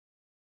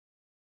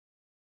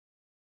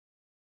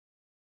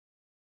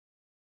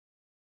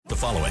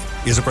following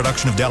is a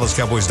production of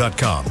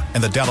DallasCowboys.com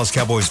and the Dallas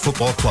Cowboys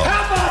Football Club.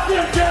 How about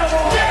them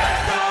Cowboys?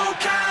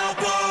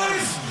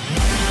 Cowboys!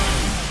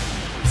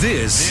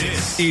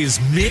 This is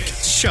Mick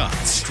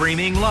Shots,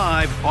 streaming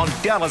live on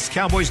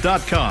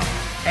DallasCowboys.com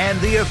and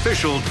the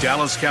official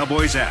Dallas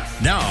Cowboys app.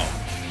 Now,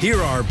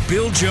 here are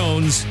Bill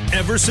Jones,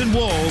 Everson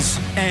Walls,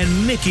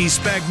 and Mickey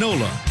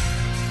Spagnola.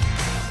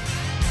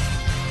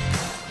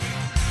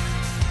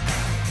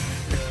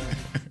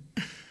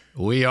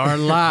 We are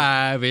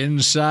live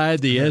inside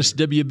the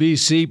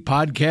SWBC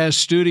podcast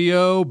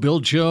studio. Bill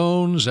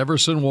Jones,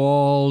 Everson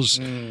Walls,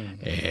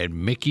 and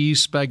Mickey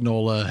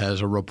Spagnola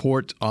has a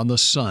report on the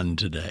sun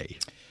today.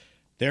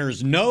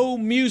 There's no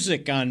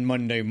music on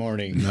Monday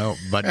morning. No,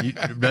 but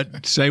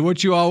say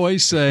what you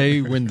always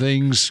say when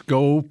things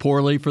go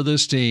poorly for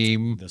this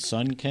team. The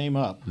sun came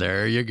up.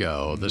 There you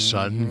go. The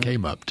sun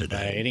came up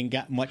today. It ain't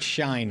got much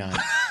shine on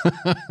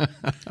it.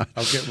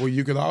 Okay, well,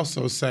 you could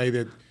also say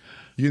that,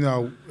 you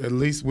know, at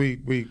least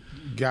we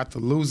got the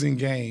losing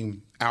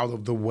game out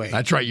of the way.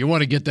 That's right. You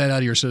want to get that out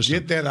of your system.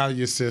 Get that out of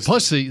your system.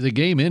 Plus, the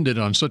game ended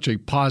on such a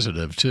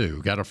positive, too.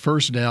 Got a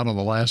first down on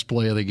the last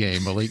play of the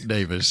game, Malik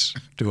Davis,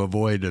 to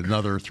avoid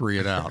another 3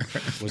 and out.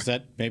 Was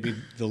that maybe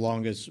the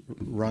longest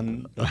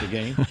run of the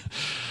game?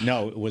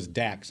 No, it was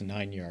Dak's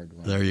 9-yard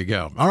run. There you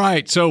go. All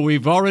right, so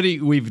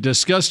we've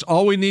discussed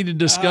all we need to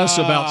discuss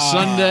about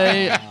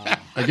Sunday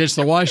against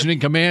the Washington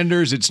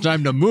Commanders. It's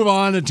time to move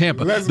on to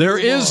Tampa. There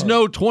is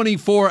no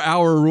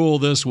 24-hour rule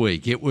this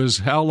week. It was,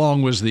 how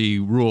long was the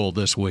rule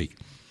this week?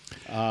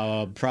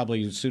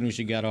 Probably as soon as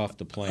you got off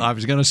the plane. I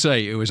was going to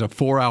say it was a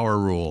 4-hour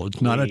rule.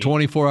 It's not a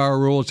 24-hour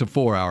rule. It's a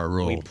 4-hour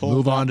rule.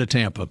 Move on to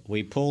Tampa.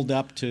 We pulled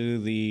up to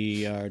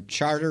the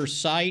charter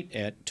site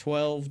at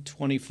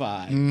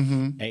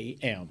 12:25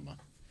 a.m.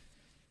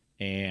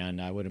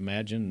 And I would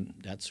imagine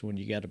that's when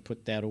you got to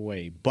put that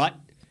away. But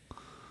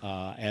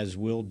as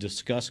we'll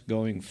discuss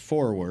going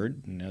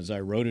forward, and as I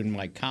wrote in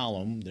my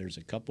column, there's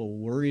a couple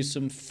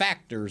worrisome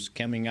factors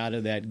coming out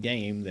of that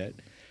game that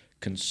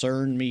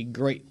concern me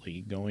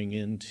greatly going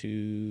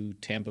into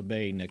Tampa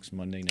Bay next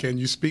Monday night. Can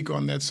you speak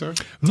on that, sir?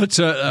 Let's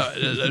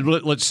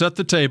set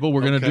the table.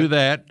 We're going to do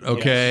that.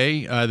 Okay.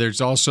 Yes.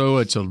 There's also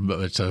it's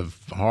a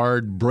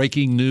hard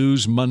breaking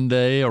news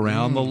Monday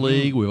around the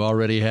league. We've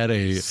already had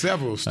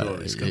several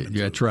stories coming.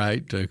 That's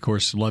right. Of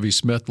course, Lovie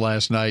Smith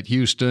last night,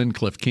 Houston,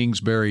 Cliff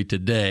Kingsbury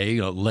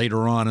today.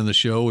 Later on in the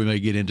show, we may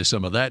get into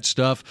some of that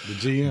stuff. The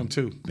GM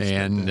too,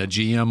 and the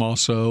GM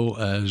also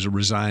has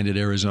resigned at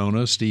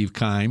Arizona, Steve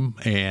Keim,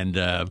 and.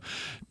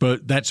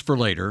 But that's for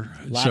later.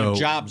 A lot of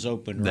jobs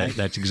open, right?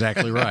 That's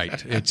exactly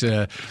right. It's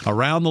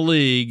around the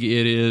league.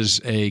 It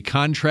is a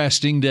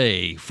contrasting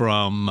day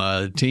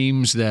from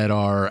teams that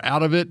are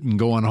out of it and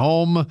going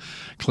home,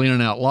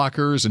 cleaning out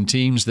lockers, and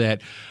teams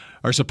that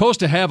are supposed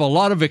to have a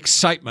lot of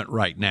excitement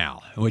right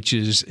now, which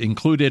is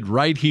included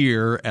right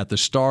here at the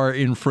Star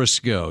in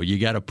Frisco. You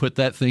got to put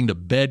that thing to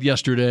bed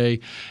yesterday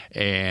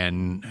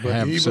and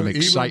have some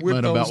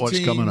excitement about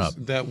what's coming up.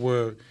 That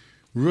were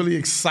really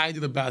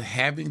excited about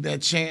having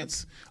that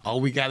chance. All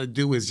we got to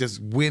do is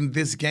just win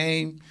this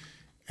game.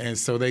 And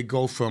so they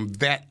go from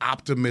that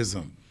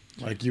optimism,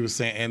 like you were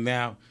saying, and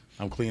now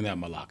I'm cleaning out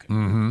my locker.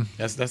 Mm-hmm.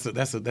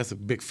 That's a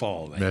big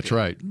fall. That's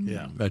right.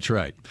 Yeah. That's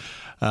right.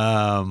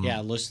 At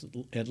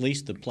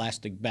least the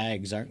plastic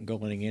bags aren't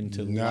going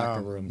into the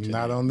locker room today.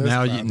 Not on this.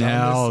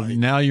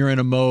 Now you're in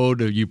a mode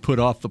of you put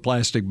off the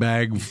plastic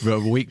bag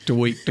week to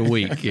week to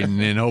week,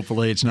 and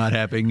hopefully it's not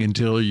happening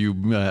until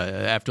you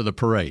after the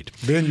parade.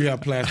 Then you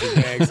have plastic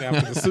bags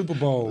after the Super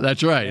Bowl.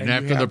 That's right, and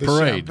after the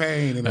parade.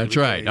 And that's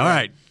right. All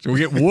right. So we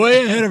get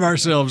way ahead of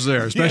ourselves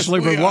there,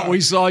 especially for what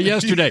we saw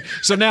yesterday.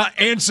 So now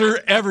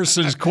answer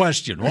Everson's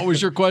question. What was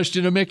your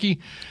question to Mickey?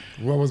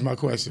 What was my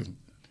question?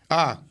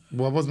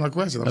 What was my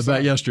question?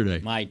 About yesterday.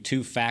 My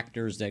 2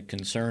 factors that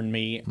concern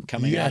me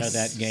coming out of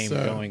that game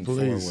going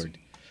forward.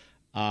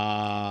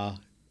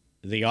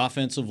 The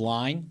offensive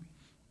line.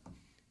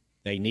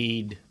 They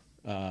need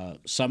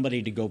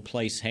somebody to go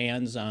place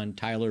hands on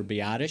Tyler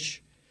Biadasz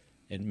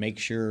and make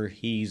sure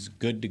he's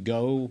good to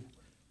go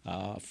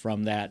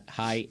from that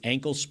high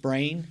ankle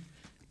sprain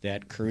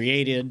that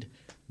created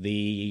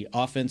the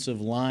offensive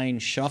line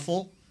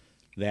shuffle.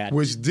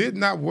 Which did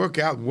not work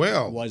out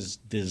well. Was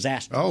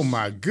disastrous. Oh,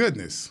 my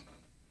goodness.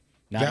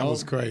 That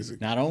was crazy.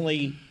 Not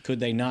only could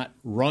they not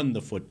run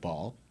the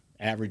football,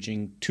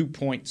 averaging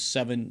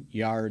 2.7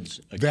 yards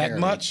a carry. That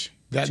much?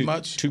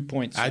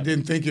 2.7. I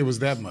didn't think it was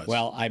that much.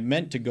 Well, I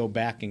meant to go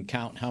back and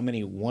count how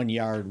many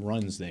 1-yard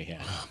runs they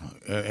had.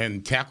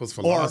 And tackles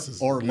for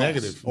losses. Or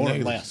negative.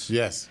 Less.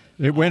 Yes.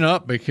 It went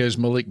up because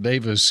Malik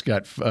Davis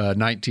got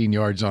 19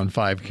 yards on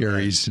 5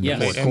 carries in the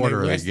fourth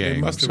quarter of the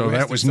game. So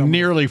that was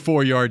nearly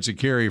 4 yards a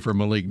carry for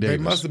Malik Davis.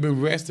 They must have been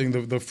resting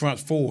the front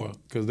 4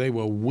 because they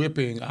were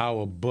whipping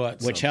our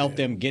butts. Which helped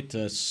them get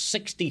to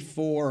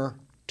 64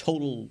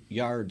 total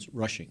yards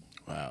rushing.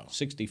 Wow.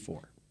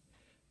 64.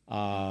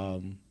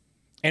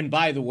 And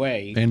by the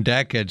way... And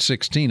Dak had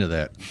 16 of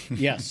that.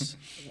 Yes.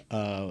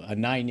 A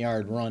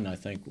 9-yard run, I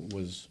think,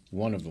 was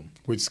one of them.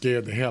 Which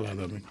scared the hell out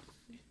of me.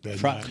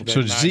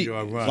 So Zeke,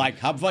 like,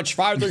 how much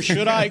farther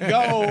should I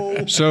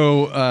go?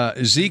 So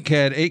Zeke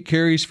had 8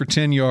 carries for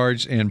 10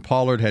 yards, and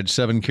Pollard had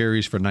 7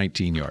 carries for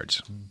 19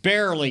 yards.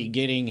 Barely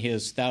getting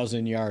his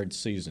 1,000-yard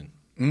season.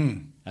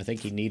 I think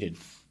he needed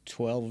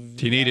 12.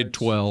 He needed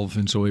 12,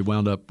 and so he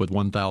wound up with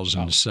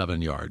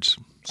 1,007 yards.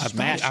 I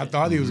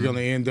thought he was going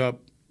to end up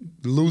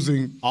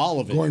losing all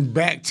of it, going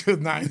back to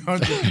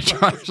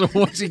 900. So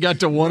once he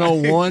got to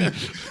 101,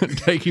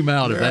 take him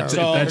out. If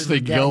that's the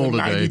goal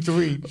today.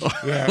 93.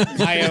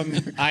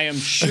 I am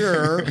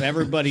sure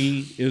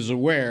everybody is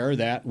aware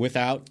that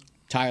without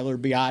Tyler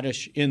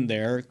Biadasz in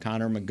there,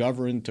 Connor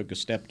McGovern took a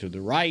step to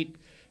the right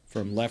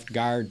from left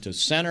guard to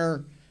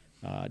center.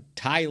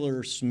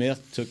 Tyler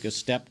Smith took a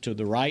step to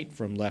the right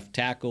from left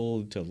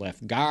tackle to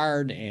left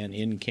guard, and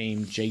in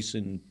came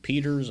Jason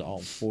Peters,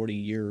 all 40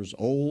 years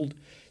old,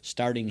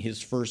 starting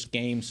his first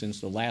game since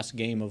the last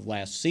game of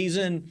last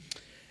season.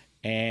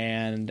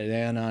 And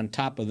then on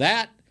top of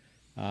that,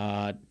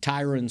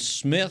 Tyron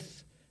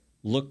Smith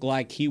looked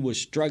like he was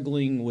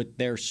struggling with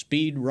their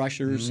speed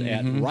rushers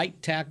at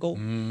right tackle.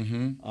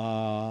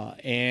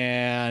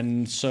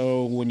 And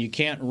so when you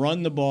can't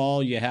run the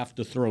ball, you have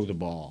to throw the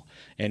ball.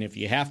 And if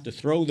you have to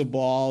throw the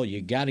ball, you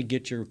got to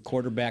get your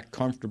quarterback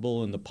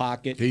comfortable in the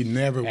pocket. He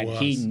never and was.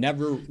 He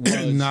never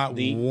was. Not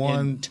the one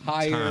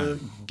entire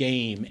time.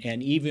 game.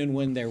 And even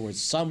when there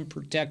was some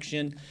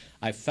protection,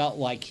 I felt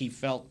like he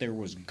felt there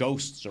was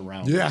ghosts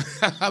around him. Yeah,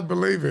 I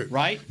believe it.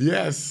 Right?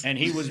 Yes. And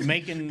he was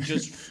making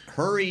just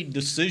hurried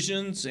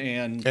decisions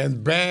and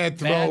bad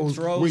throws.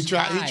 He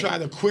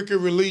tried a quicker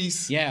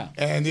release. Yeah.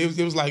 And it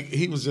was like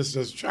he was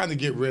just trying to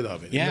get rid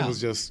of it. Yeah. It was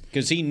just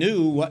because he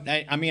knew what.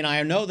 I mean,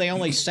 I know they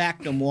only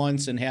sacked him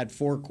once and had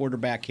 4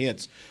 quarterback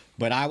hits,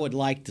 but I would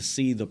like to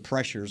see the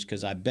pressures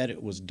because I bet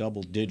it was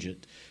double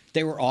digit.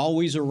 They were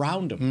always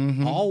around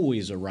him,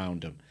 always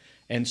around him.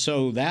 And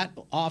so that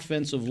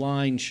offensive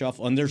line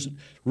shuffle, and there's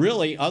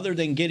really, other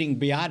than getting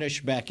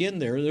Biadasz back in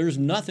there, there's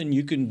nothing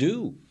you can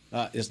do.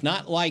 It's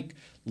not like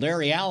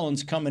Larry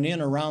Allen's coming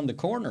in around the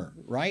corner,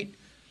 right?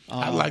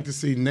 I'd like to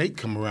see Nate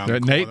come around the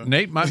corner.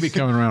 Nate might be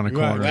coming around the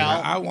corner.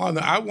 Well,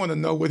 I want to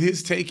know what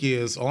his take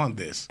is on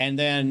this. And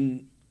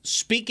then,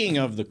 speaking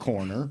of the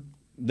corner,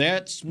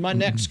 that's my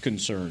next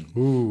concern.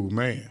 Ooh,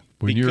 man.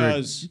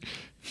 Because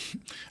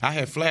I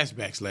had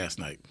flashbacks last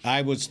night.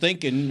 I was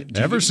thinking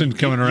Everson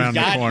coming around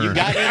the corner. You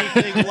got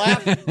anything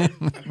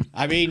left?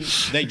 I mean,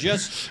 they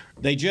just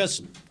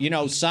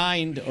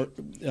signed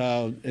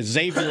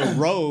Xavier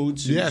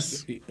Rhodes.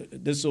 Yes,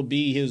 this will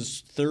be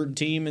his 3rd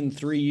team in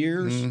 3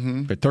 years.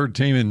 The 3rd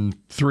team in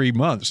 3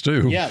 months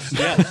too. Yes.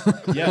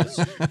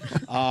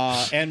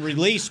 And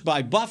released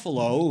by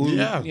Buffalo, who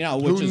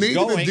who is needed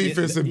going a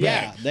defensive back.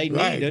 Yeah, they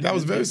needed. That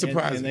was very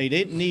surprising. And they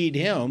didn't need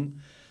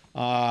him.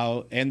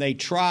 And they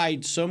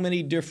tried so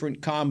many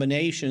different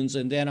combinations,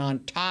 and then on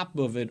top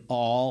of it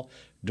all,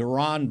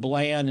 Deron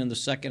Bland in the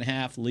second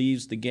half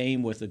leaves the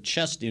game with a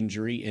chest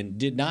injury and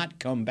did not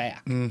come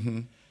back.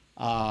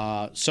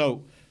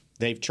 So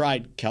they've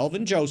tried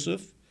Kelvin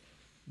Joseph.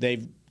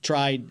 They've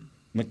tried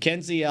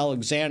Mackenzie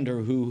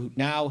Alexander, who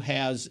now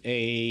has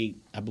I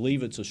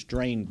believe it's a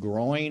strained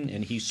groin,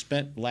 and he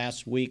spent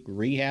last week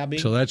rehabbing.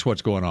 So that's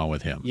what's going on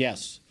with him.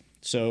 Yes.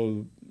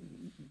 So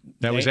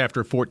that was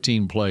after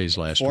 14 plays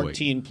last week.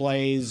 14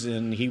 plays,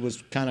 and he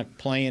was kind of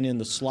playing in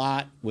the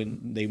slot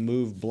when they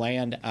moved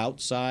Bland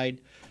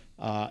outside.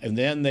 And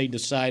then they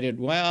decided,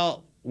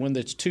 well, when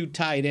it's 2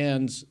 tight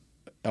ends,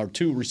 or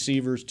 2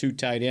 receivers, 2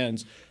 tight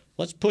ends,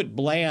 let's put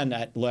Bland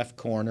at left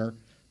corner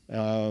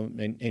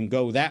and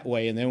go that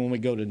way. And then when we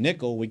go to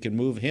nickel, we can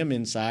move him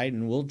inside,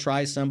 and we'll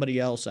try somebody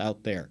else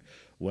out there.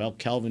 Well,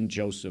 Kelvin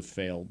Joseph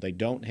failed. They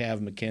don't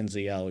have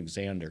Mackenzie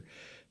Alexander.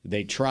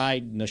 They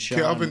tried Nashawn.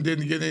 Kelvin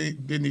didn't get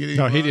any.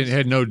 No, he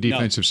had no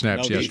defensive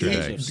snaps yesterday.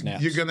 Defensive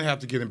snaps. You're going to have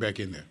to get him back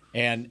in there.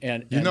 And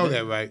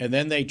that, right? And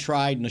then they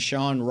tried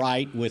Nashawn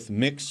Wright with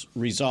mixed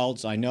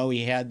results. I know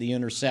he had the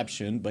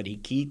interception, but he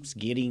keeps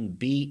getting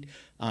beat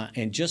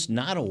and just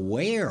not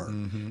aware.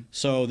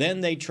 So then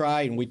they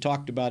tried, and we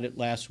talked about it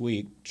last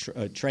week,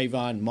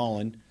 Trayvon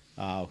Mullen,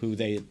 who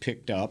they had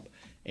picked up,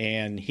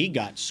 and he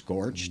got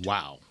scorched.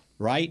 Wow.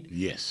 Right?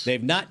 Yes.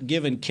 They've not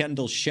given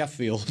Kendall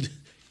Sheffield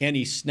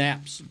any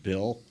snaps,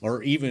 Bill,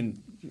 or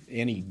even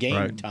any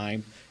game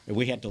time. And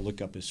we had to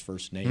look up his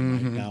first name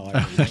right now.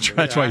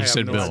 That's why you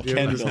said Bill.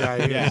 Kendall.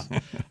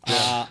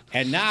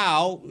 And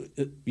now,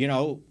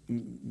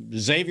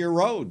 Xavier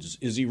Rhodes,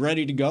 is he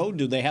ready to go?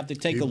 Do they have to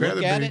take a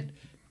look at it?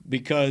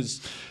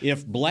 Because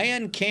if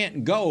Bland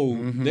can't go,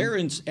 they're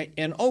in.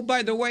 And oh,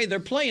 by the way,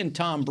 they're playing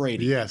Tom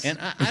Brady. Yes. And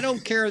I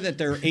don't care that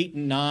they're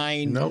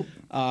 8-9. Nope.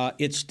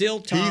 It's still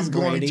Tom Brady. He's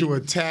going to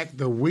attack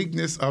the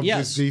weakness of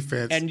this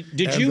defense. And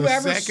the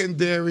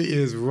secondary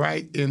is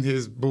right in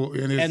his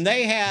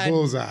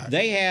bullseye.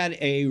 They had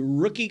a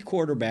rookie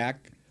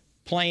quarterback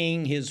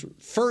playing his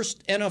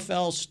first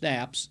NFL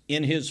snaps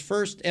in his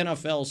first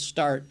NFL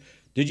start.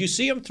 Did you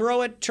see him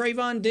throw at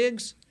Trayvon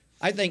Diggs?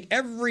 I think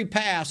every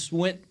pass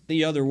went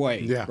the other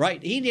way. Yeah.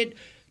 Right? He did.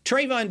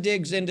 Trayvon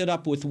Diggs ended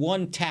up with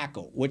 1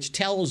 tackle, which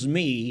tells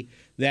me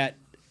that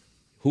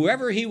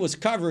whoever he was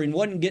covering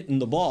wasn't getting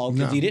the ball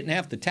because he didn't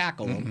have to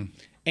tackle him.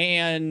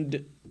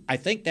 And I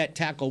think that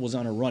tackle was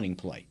on a running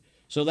play.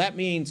 So that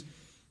means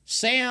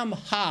Sam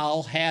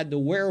Howell had the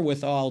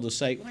wherewithal to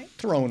say, I'm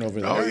throwing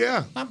over there. Oh,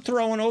 yeah. I'm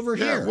throwing over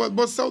here.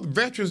 But so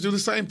veterans do the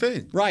same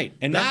thing. Right.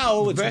 And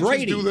now it's veterans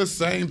Brady. do the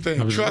same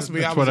thing. Trust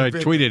me, That's what I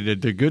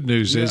tweeted. The good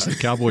news is the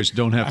Cowboys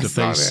don't have to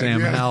face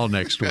Sam Howell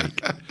next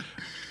week.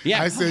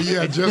 Yeah. I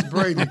said, just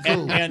Brady.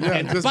 Cool.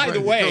 And just by the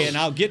Brady, way, cool. and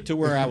I'll get to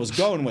where I was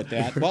going with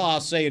that. Well,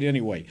 I'll say it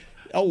anyway.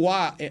 Oh,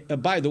 wow.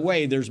 By the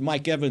way, there's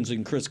Mike Evans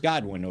and Chris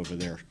Godwin over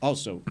there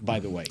also, by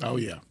the way. Oh,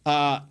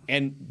 yeah.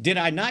 And did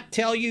I not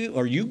tell you,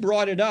 or you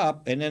brought it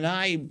up, and then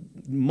I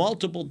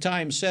multiple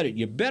times said it,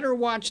 you better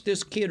watch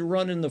this kid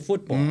running the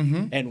football.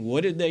 And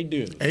what did they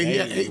do?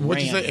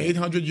 What'd you say,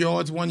 800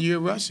 yards 1 year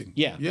rushing?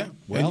 Yeah. Yeah,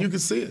 Well, and you can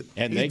see it.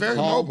 and He's they very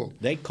called- mobile.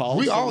 they called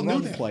We some all knew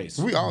run that. plays.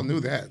 We all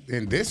knew that.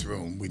 In this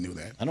room, we knew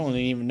that. I don't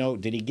even know,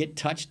 did he get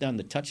touched on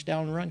the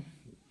touchdown run?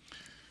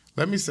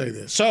 Let me say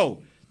this.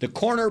 So the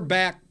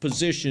cornerback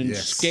position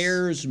Yes.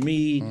 scares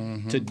me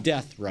to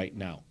death right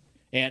now.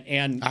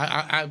 And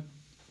I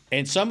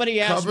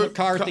somebody asked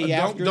McCarthy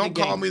after the don't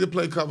game. call me to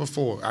play cover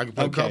 4. I can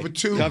play Okay, cover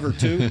 2. cover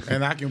 2.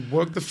 And I can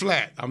work the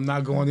flat. I'm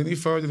not going any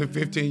further than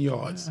 15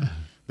 yards.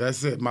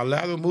 That's it. My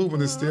lateral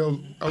movement is still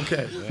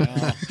okay.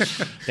 Well,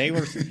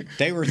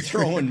 they were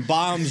throwing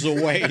bombs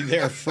away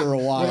there for a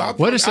while. Well,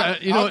 What is that?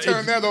 I'll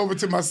turn that over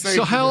to my safety.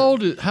 So how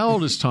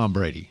old is Tom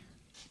Brady?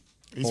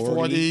 He's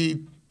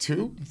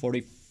 42.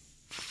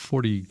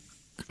 40.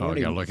 Oh, I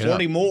gotta look it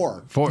 40 up.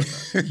 more.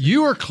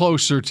 You are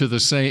closer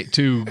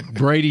to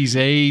Brady's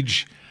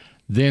age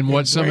than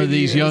what some of Brady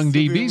these is young to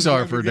the DBs are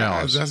younger for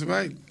guys. Dallas. That's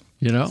right.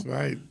 You know, That's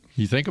right.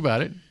 you think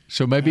about it.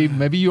 So maybe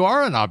you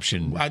are an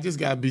option. I just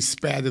got to be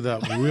spatted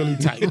up really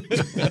tight.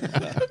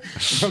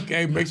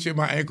 Okay, make sure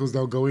my ankles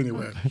don't go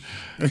anywhere.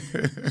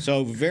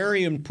 So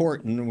very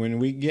important when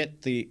we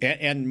get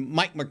and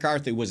Mike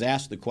McCarthy was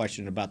asked the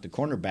question about the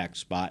cornerback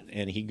spot,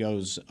 and he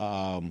goes,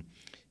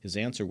 his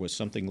answer was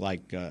something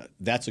like,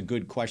 that's a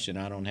good question.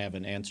 I don't have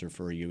an answer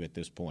for you at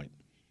this point.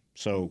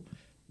 So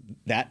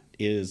that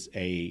is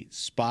a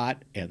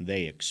spot, and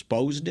they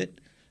exposed it,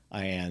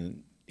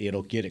 and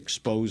it'll get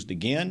exposed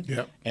again.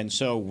 Yep. And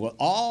so with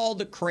all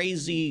the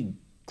crazy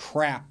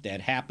crap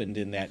that happened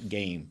in that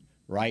game,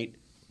 right?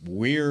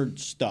 Weird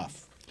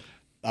stuff.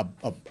 A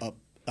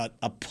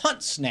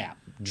punt snap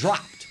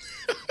dropped.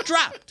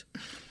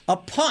 A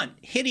punt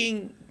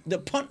hitting the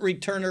punt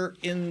returner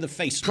in the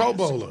face. Pro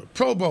Bowl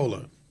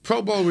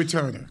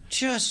returner.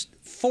 Just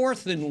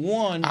 4th and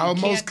 1. Our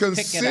You most can't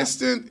pick it up.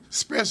 consistent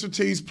special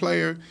teams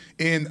player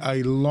in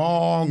a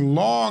long,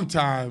 long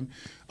time.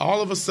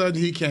 All of a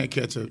sudden, he can't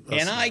catch a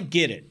And snap. I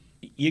get it.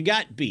 You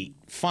got beat.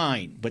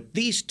 Fine. But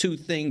these two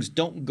things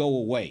don't go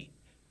away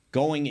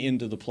going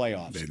into the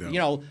playoffs. They don't. You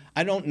know,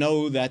 I don't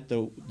know that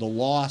the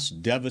loss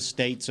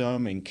devastates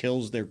them and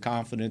kills their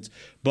confidence,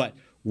 but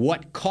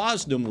what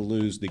caused them to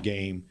lose the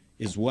game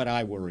is what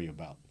I worry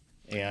about.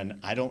 And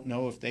I don't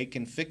know if they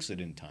can fix it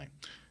in time.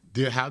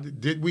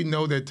 Did we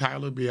know that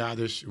Tyler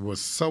Biadasz was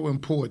so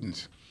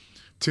important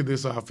to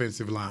this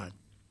offensive line?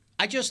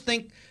 I just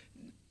think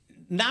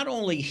not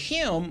only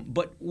him,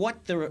 but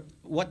what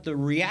the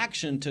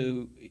reaction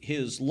to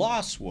his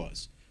loss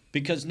was.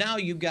 Because now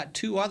you've got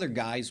 2 other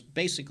guys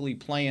basically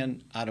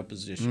playing out of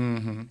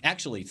position.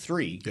 Actually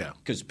 3, Yeah.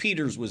 because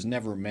Peters was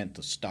never meant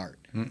to start.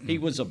 He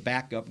was a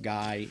backup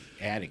guy,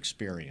 had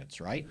experience,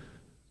 right?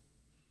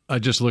 I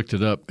just looked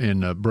it up,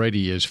 and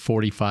Brady is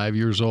 45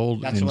 years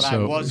old. That's and what I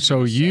so, was So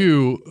gonna say.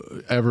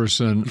 you,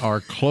 Everson, are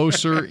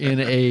closer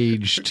in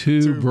age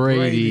to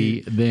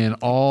Brady than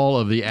all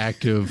of the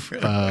active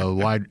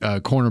wide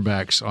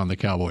cornerbacks on the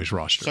Cowboys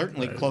roster.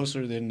 Certainly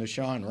closer than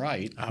Deshaun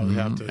Wright. I would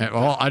have to.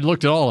 I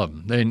looked at all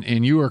of them,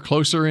 and you are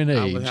closer in age.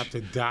 I would have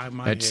to dye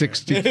my hair. At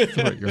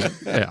 63.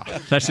 Yeah,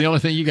 that's the only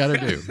thing you got to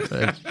do.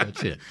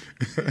 That's it.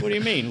 What do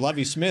you mean?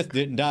 Lovie Smith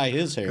didn't dye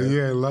his hair.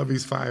 Yeah,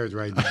 Lovey's fired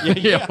right now.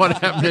 Yeah, what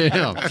happened to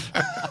him?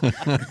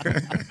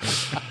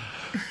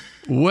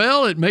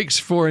 Well, it makes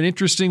for an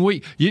interesting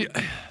week. The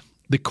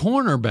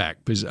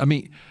cornerback position, I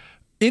mean,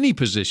 any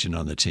position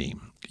on the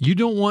team, you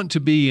don't want to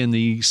be in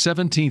the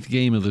 17th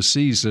game of the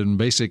season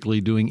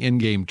basically doing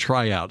in-game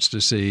tryouts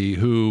to see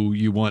who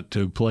you want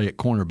to play at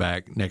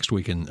cornerback next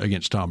week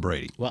against Tom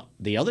Brady. Well,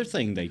 the other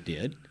thing they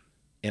did,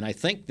 and I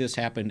think this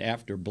happened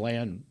after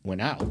Bland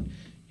went out,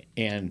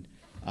 and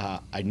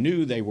I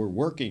knew they were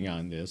working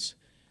on this,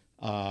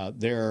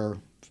 their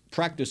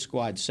practice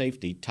squad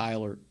safety,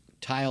 Tyler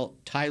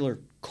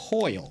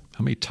Coyle,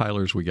 How many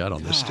Tylers we got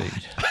on this team?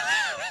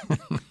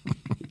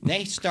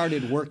 they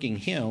started working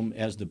him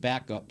as the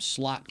backup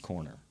slot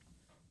corner.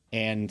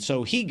 And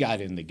so he got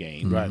in the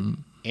game. Right.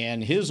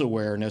 And his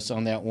awareness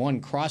on that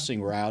one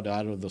crossing route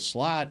out of the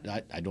slot,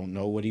 I don't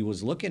know what he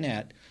was looking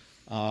at.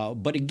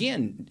 But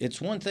again, it's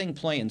one thing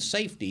playing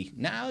safety.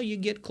 Now you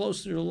get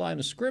closer to the line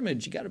of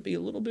scrimmage, you got to be a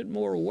little bit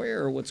more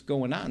aware of what's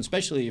going on,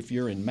 especially if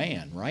you're in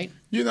man, right?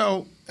 You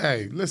know,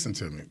 hey, listen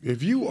to me.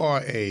 If you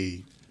are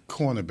a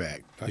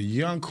cornerback, a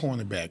young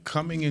cornerback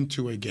coming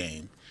into a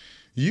game,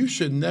 you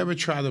should never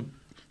try to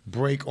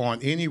break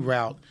on any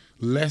route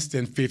less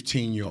than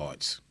 15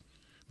 yards.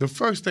 The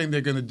first thing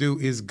they're going to do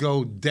is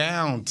go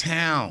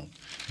downtown.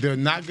 They're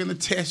not going to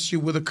test you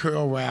with a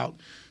curl route,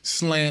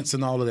 slants,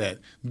 and all of that.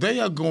 They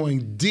are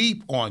going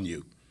deep on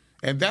you.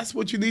 And that's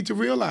what you need to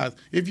realize.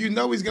 If you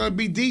know he's going to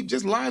be deep,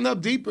 just line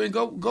up deeper and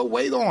go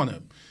wait on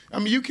him. I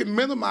mean, you can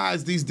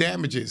minimize these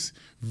damages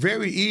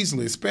very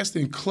easily,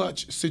 especially in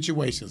clutch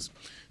situations.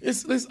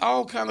 It's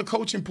all kind of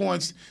coaching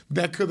points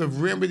that could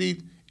have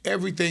remedied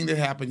everything that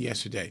happened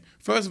yesterday.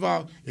 First of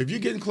all, if you're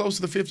getting close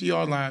to the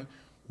 50-yard line,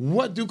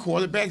 what do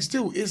quarterbacks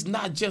do? It's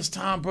not just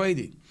Tom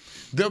Brady.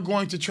 They're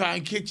going to try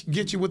and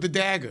get you with the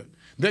dagger.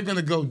 They're going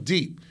to go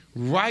deep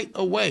right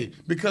away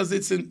because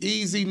it's an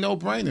easy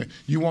no-brainer.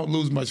 You won't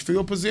lose much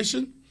field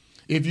position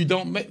if you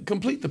don't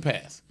complete the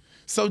pass.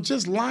 So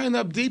just line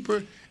up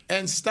deeper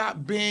and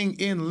stop being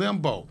in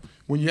limbo.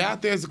 When you're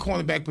out there as a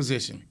cornerback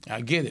position,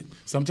 I get it.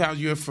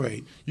 Sometimes you're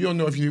afraid. You don't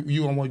know if you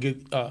don't want to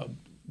get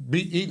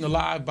eaten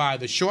alive by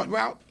the short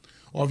route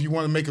or if you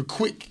want to make a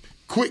quick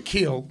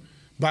kill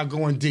by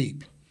going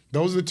deep.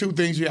 Those are the two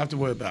things you have to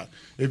worry about.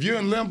 If you're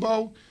in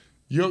limbo,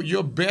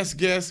 your best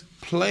guess,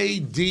 play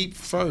deep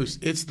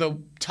first. It's the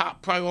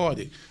top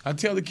priority. I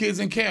tell the kids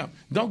in camp,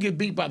 don't get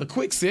beat by the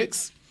quick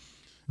six.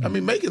 I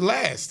mean, make it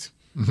last,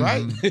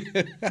 right?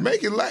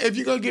 Make it last. If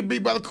you're going to get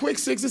beat by the quick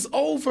six, it's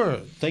over.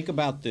 Think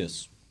about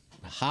this.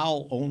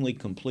 Howell only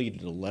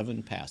completed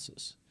 11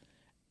 passes.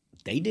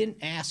 They didn't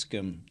ask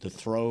him to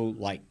throw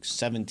like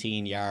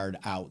 17-yard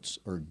outs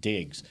or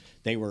digs.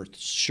 They were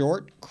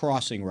short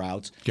crossing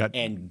routes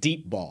and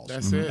deep balls.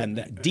 That's it. And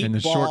that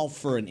deep ball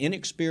for an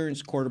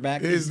inexperienced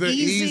quarterback is the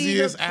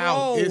easiest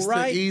out. It's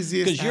right? the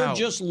easiest out. Because you're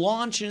just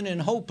launching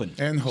and hoping.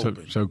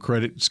 So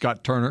credit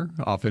Scott Turner,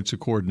 offensive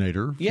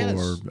coordinator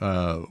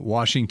for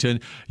Washington.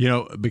 You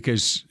know,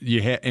 because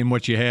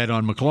what you had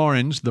on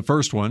McLaurin's, the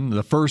first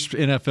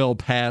NFL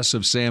pass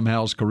of Sam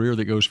Howell's career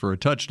that goes for a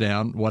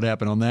touchdown. What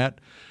happened on that?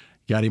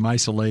 Got him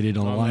isolated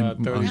on a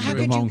line.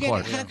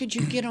 How could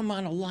you get him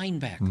on a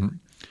linebacker? Mm-hmm.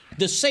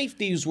 The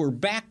safeties were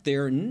back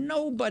there.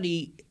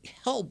 Nobody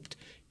helped.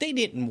 They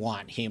didn't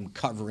want him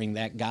covering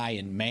that guy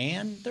in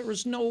man. There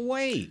was no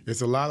way.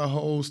 It's a lot of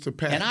holes to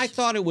patch. And I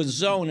thought it was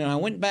zone, and I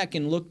went back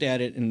and looked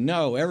at it, and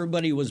no,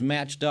 everybody was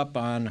matched up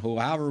on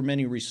however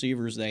many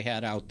receivers they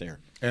had out there.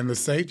 And the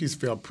safeties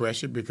felt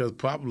pressure because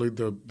probably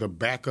the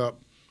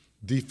backup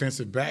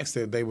defensive backs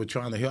that they were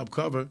trying to help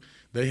cover,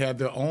 they had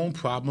their own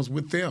problems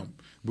with them.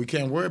 We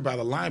can't worry about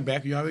a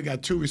linebacker. You already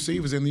got two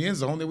receivers in the end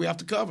zone that we have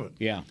to cover.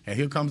 Yeah. And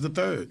here comes the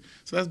third.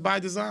 So that's by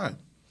design.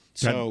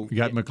 So you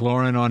got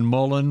McLaurin on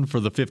Mullen for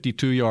the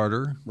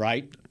 52-yarder.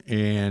 Right.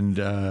 And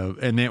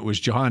it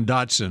was Jahan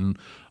Dotson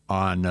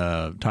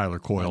on Tyler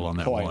Coyle on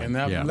that one.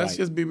 And let's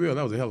just be real.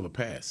 That was a hell of a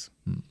pass.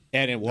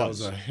 And it was.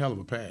 That was a hell of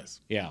a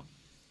pass. Yeah.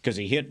 Because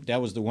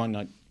that was the one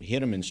that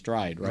hit him in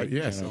stride, right?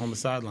 Yes, on the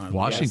sideline.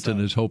 Washington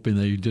is hoping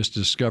they just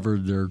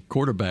discovered their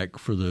quarterback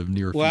for the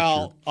near future.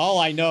 Well, all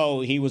I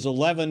know, he was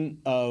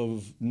 11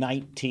 of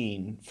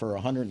 19 for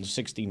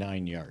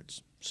 169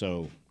 yards.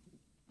 So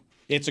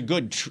it's a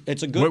good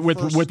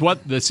with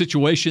what the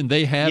situation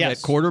they have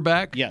at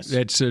quarterback. Yes,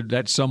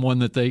 that's someone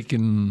that they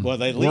can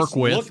work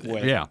with.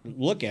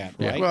 Look at,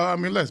 right? Well, I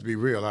mean, let's be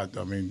real. I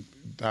mean,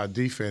 our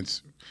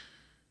defense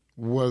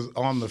was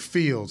on the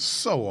field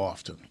so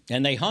often,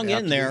 and they hung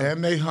in there.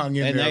 They had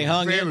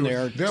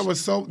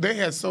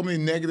so many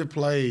negative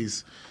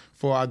plays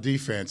for our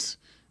defense.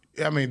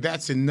 I mean,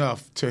 that's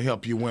enough to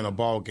help you win a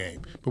ball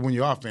game. But when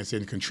your offense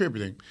isn't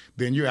contributing,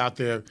 then you're out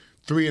there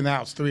 3 and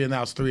outs. Say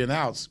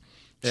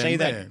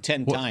that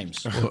 10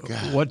 times.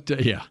 What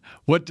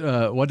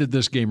did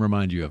this game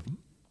remind you of?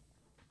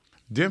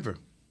 Denver.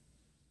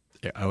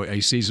 A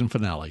season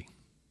finale.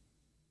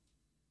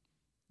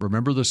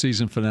 Remember the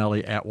season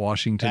finale at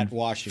Washington? At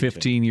Washington.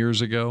 15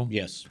 years ago?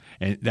 Yes.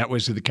 And that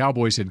was the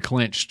Cowboys had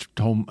clinched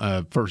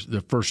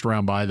the first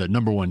round by the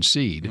number 1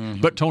 seed.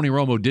 Mm-hmm. But Tony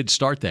Romo did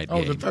start that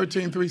game. Oh, the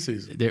 13-3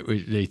 season.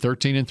 The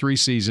 13-3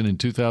 season in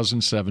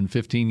 2007,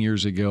 15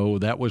 years ago.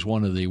 That was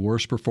one of the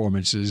worst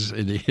performances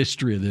in the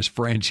history of this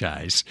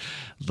franchise.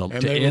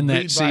 To end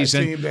that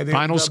season,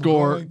 final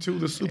score going to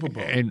the Super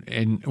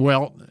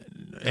Bowl.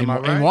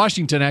 And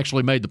Washington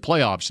actually made the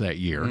playoffs that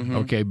year,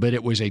 okay, but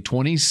it was a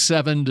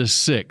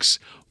 27-6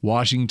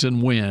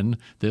 Washington win.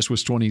 This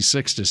was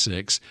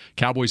 26-6.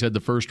 Cowboys had the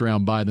first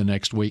round bye the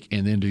next week,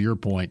 and then to your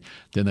point,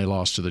 then they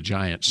lost to the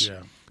Giants.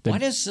 Yeah. Why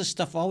does this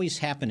stuff always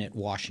happen at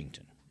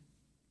Washington?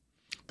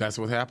 That's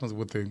what happens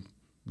with the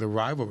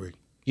rivalry.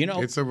 You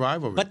know, it's a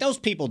rivalry. But those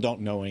people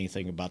don't know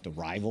anything about the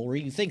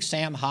rivalry. You think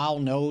Sam Howell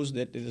knows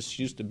that this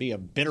used to be a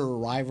bitter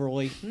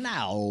rivalry?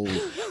 No.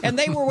 And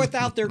they were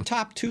without their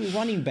top 2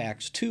 running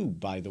backs, too,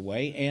 by the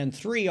way, and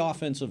 3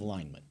 offensive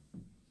linemen.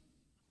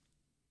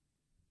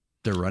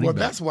 They're running back.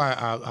 Well, that's why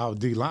our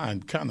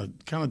D-line kind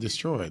of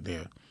destroyed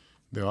their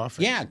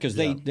offense. Yeah, because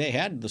they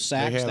had the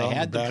sacks, they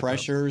had the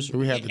pressures.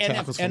 We had the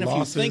tackles for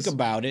losses. If you think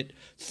about it,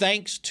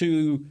 thanks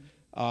to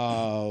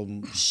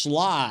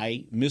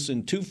Sly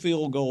missing 2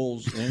 field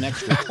goals and an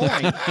extra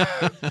point.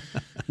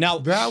 Now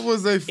that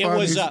was a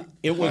funny,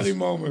 funny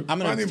moment. I'm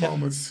going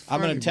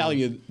to tell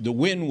you, the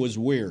wind was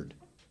weird.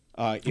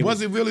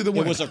 Was it really the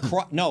wind? It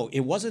was no,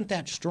 it wasn't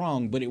that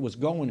strong, but it was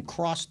going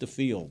across the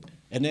field,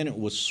 and then it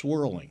was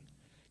swirling.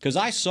 Because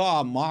I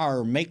saw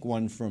Maher make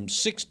one from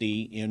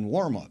 60 in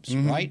warm-ups,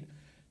 right?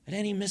 And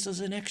then he misses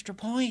an extra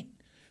point.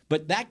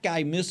 But that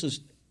guy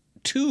misses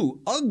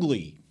 2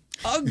 ugly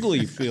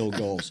field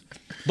goals.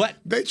 But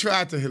they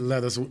tried to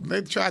let us.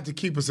 They tried to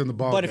keep us in the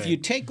ball. But game. if you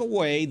take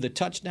away the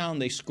touchdown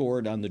they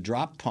scored on the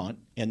drop punt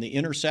and the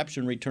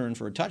interception return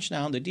for a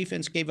touchdown, the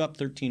defense gave up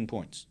 13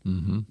 points.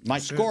 My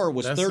score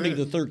was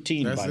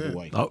 30-13, by the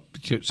way. Oh,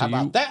 so how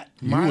about that?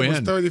 Mine was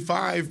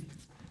 35.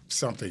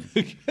 Something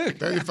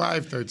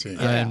 35-13,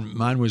 and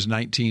mine was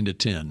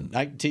 19-10.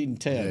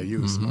 19-10. Yeah,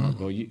 you were smart.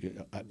 Well,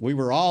 we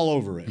were all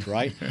over it,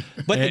 right?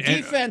 But the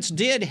defense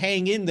did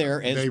hang in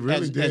there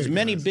as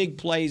many big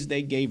plays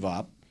they gave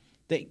up.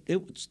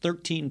 It was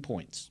 13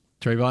 points.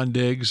 Trayvon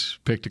Diggs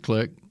picked a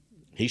click.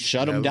 He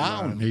shut him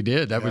down. He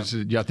did. That was.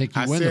 I think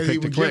you win the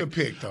pick to click.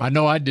 Pick, I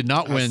know I did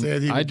not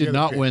win. I did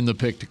not win the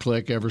pick to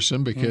click,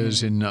 Everson,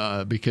 because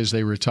because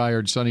they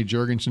retired Sonny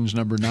Jurgensen's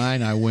number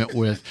 9. I went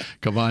with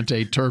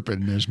Cavante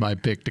Turpin as my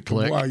pick to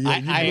click. Wow,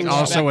 yeah,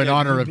 also in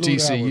honor of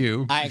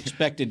TCU. I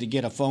expected to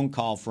get a phone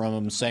call from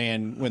him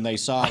saying when they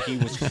saw he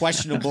was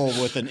questionable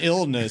with an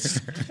illness,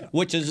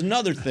 which is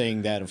another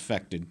thing that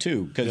affected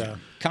too, because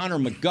Connor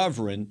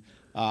McGovern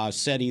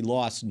said he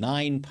lost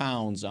 9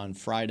 pounds on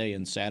Friday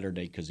and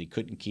Saturday because he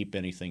couldn't keep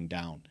anything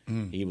down.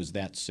 He was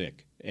that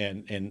sick.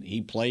 And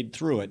he played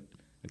through it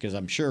because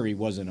I'm sure he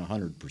wasn't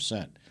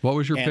 100%. What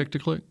was your pick to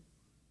click?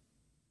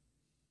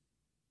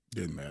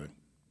 Didn't matter.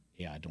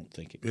 Yeah, I don't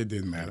think it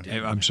didn't matter.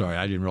 I'm sorry.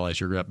 I didn't realize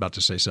you were about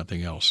to say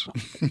something else.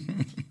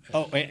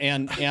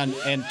 and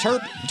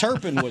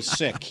Turpin was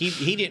sick.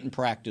 He didn't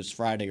practice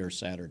Friday or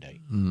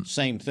Saturday.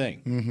 Same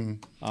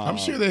thing. I'm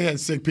sure they had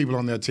sick people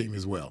on their team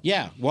as well.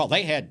 Yeah, well,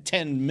 they had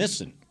 10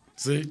 missing.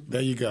 See, there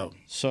you go.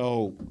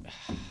 So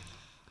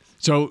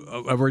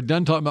are we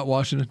done talking about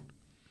Washington?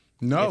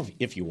 No.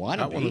 If you want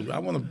to be. I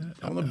want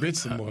to bitch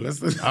some more.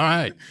 All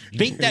right.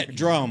 Beat that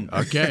drum.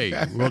 Okay.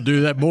 We'll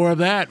do that more of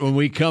that when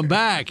we come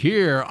back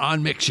here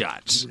on Mix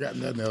Shots. We got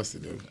nothing else to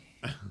do.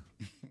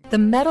 The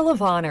Medal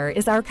of Honor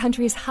is our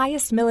country's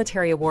highest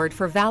military award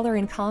for valor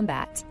in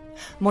combat.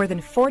 More than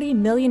 40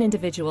 million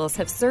individuals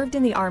have served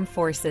in the armed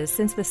forces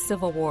since the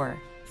Civil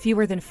War.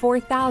 Fewer than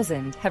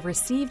 4,000 have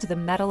received the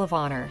Medal of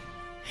Honor.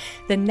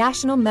 The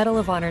National Medal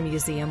of Honor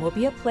Museum will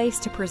be a place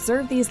to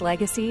preserve these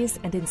legacies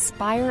and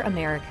inspire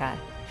America.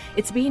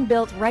 It's being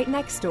built right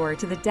next door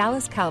to the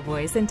Dallas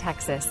Cowboys in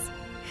Texas.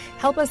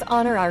 Help us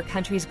honor our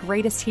country's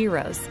greatest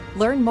heroes.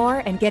 Learn more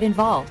and get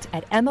involved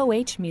at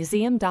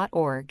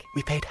mohmuseum.org.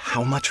 We paid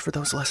how much for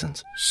those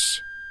lessons? Shh,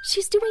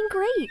 she's doing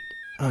great.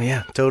 Oh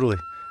yeah, totally.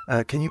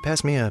 Can you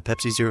pass me a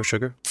Pepsi Zero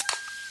Sugar?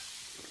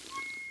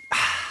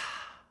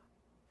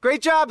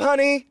 Great job,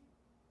 honey!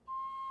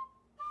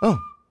 Oh,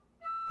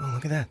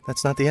 look at that.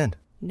 That's not the end.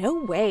 No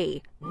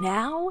way.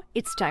 Now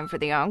it's time for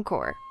the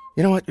encore.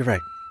 You know what? You're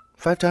right.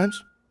 5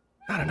 times?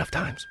 Not enough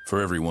times.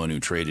 For everyone who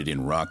traded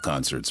in rock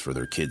concerts for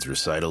their kids'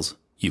 recitals,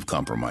 you've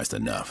compromised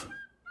enough.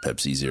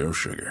 Pepsi Zero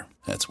Sugar.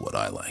 That's what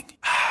I like.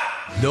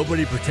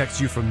 Nobody protects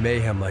you from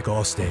mayhem like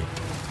Allstate.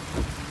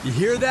 You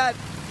hear that?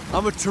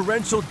 I'm a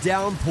torrential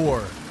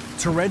downpour.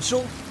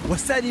 Torrential?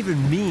 What's that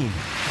even mean?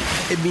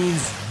 It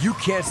means you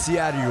can't see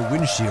out of your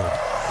windshield.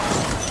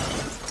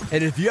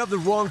 And if you have the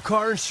wrong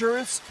car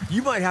insurance,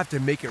 you might have to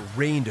make it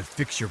rain to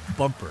fix your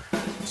bumper.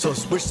 So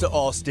switch to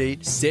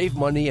Allstate, save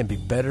money, and be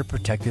better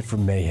protected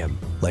from mayhem,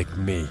 like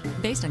me.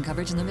 Based on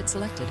coverage and limits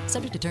selected,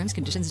 subject to terms,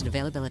 conditions, and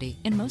availability.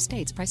 In most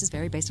states, prices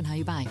vary based on how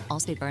you buy.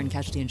 Allstate Bar and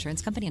Casualty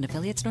Insurance Company and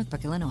affiliates,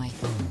 Northbrook, Illinois.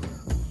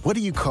 What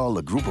do you call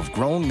a group of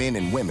grown men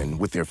and women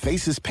with their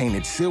faces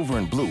painted silver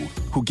and blue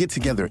who get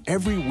together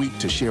every week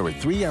to share a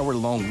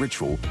 3-hour-long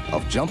ritual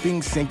of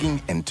jumping,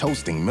 singing, and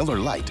toasting Miller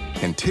Lite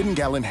in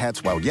 10-gallon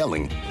hats while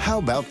yelling, "How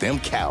about them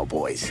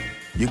Cowboys?"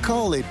 You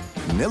call it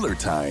Miller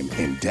Time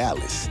in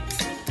Dallas.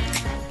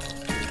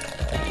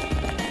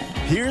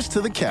 Here's to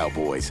the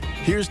Cowboys.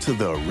 Here's to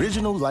the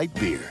original light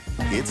beer.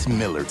 It's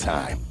Miller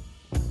Time.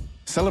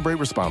 Celebrate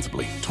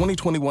responsibly.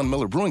 2021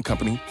 Miller Brewing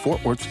Company,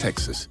 Fort Worth,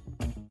 Texas.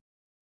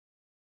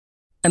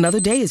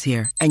 Another day is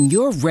here, and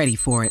you're ready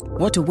for it.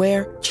 What to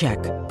wear? Check.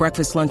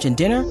 Breakfast, lunch, and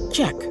dinner?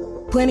 Check.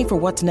 Planning for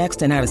what's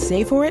next and how to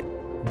save for it?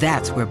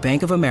 That's where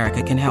Bank of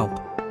America can help.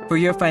 For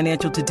your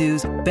financial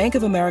to-dos, Bank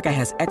of America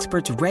has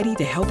experts ready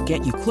to help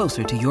get you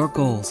closer to your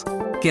goals.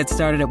 Get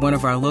started at one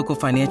of our local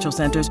financial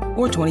centers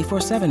or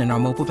 24/7 in our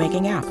mobile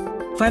banking app.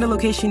 Find a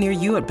location near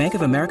you at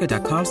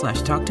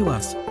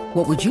bankofamerica.com/talktous.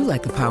 What would you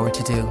like the power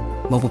to do?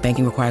 Mobile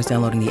banking requires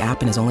downloading the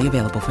app and is only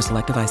available for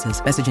select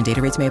devices. Message and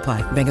data rates may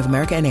apply. Bank of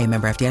America NA,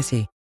 member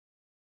FDIC.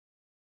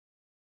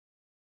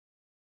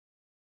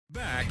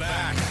 Back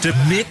to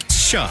Mixed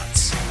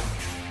Shots.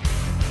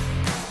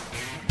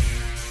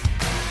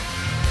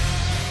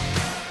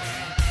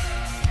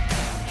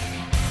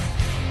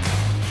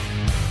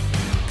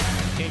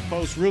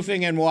 Post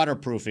Roofing and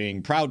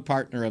Waterproofing, proud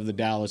partner of the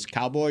Dallas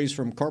Cowboys.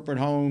 From corporate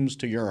homes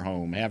to your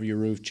home, have your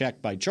roof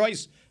checked by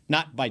choice,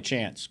 not by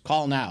chance.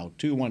 Call now,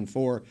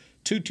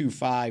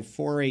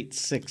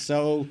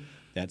 214-225-4860.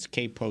 That's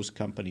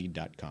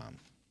kpostcompany.com.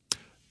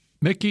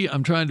 Mickey,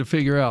 I'm trying to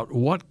figure out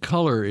what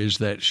color is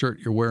that shirt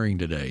you're wearing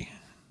today.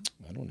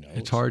 I don't know.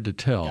 It's hard to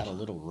tell. Got a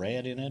little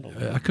red in it.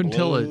 I couldn't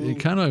tell it. It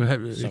kind of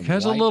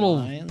has a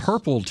little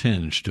purple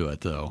tinge to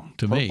it, though.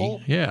 To Purple?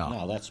 me, yeah.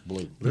 No, that's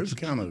blue. There's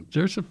kind of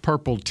There's a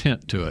purple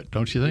tint to it,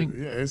 don't you think?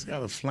 Yeah, it's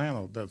got a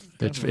flannel.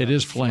 It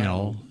is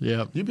flannel.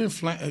 Yeah. You've been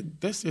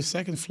that's your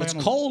second flannel.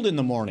 It's cold in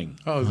the morning.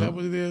 Oh, is that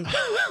what it is?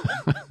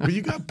 But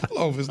you got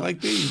pullovers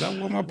like these. I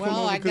wore my pullover.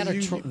 Well, I got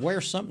to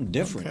wear something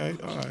different. Okay,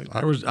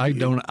 all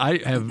right. I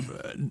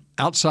have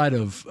outside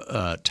of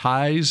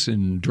ties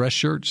and dress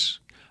shirts.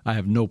 I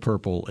have no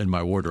purple in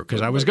my wardrobe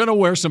because I was going to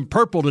wear some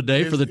purple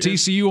today for the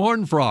TCU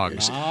Horned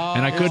Frogs,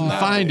 and I couldn't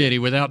find any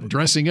without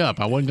dressing up.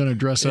 I wasn't going to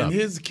dress up. In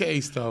his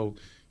case, though,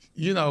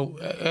 you know,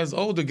 as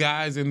older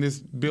guys in this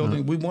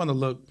building, we want to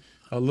look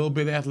a little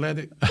bit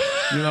athletic.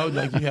 You know,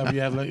 like you have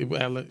your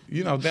athletic,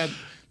 you know, that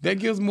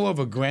gives more of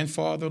a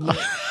grandfather look.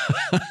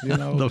 You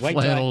know, the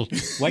flannel.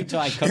 Wait till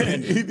I come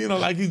in. You know,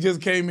 like he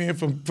just came in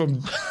from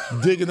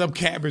digging up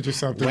cabbage or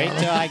something. Wait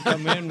till I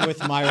come in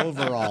with my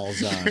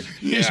overalls on.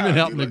 He's been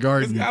out in the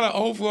garden. It's got an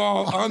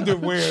overall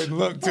underwear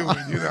look to it,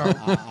 you know.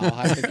 I'll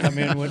have to come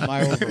in with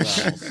my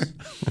overalls.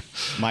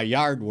 My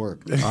yard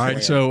work. All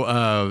right,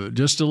 so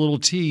just a little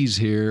tease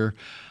here.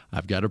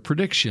 I've got a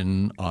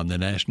prediction on the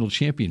national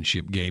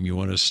championship game you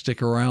want to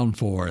stick around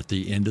for at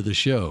the end of the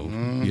show.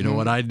 Mm-hmm. You know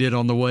what I did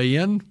on the way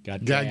in?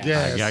 Got gas.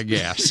 I got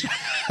gas.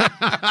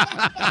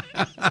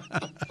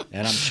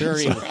 And I'm sure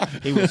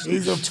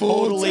he's a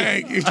full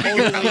tank.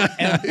 Totally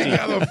empty. He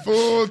got a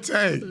full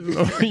tank.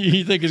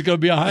 You think it's going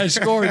to be a high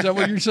score? Is that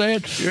what you're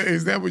saying?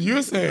 Is that what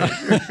you're saying?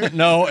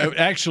 No,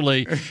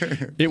 actually,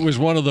 it was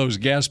one of those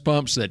gas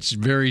pumps that's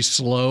very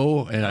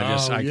slow, and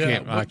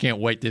I can't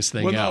wait this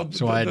thing out.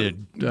 So I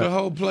did. The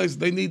whole place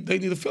they need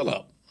to fill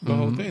up the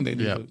whole thing. They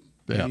need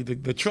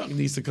the truck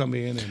needs to come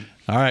in. And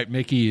all right,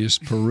 Mickey is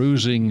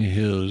perusing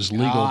his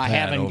legal pad I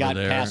haven't over got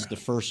there. past the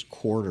first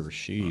quarter.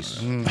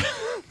 Jeez.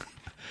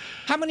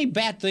 How many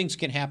bad things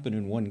can happen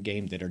in one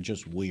game that are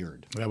just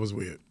weird? That was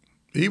weird.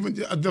 Even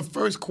the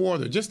first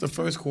quarter, just the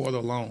first quarter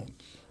alone,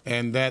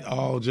 and that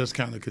all just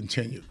kind of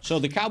continued. So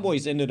the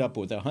Cowboys ended up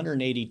with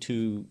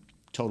 182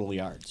 total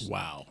yards.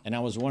 Wow. And I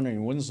was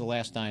wondering, when's the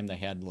last time they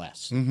had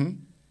less? Mm-hmm.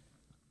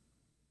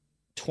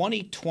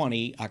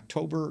 2020,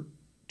 October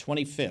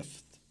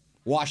 25th,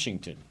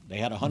 Washington. They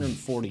had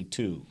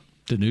 142.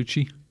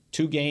 DiNucci?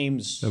 2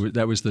 games.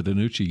 That was the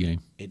DiNucci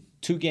game.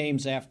 2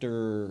 games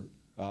after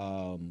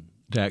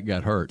Dak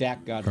got hurt.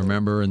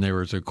 Remember? And there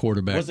was a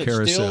quarterback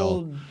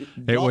carousel.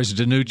 It was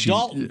DiNucci.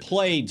 Dalton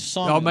played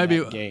some in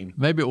that game.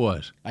 Maybe it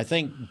was. I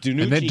think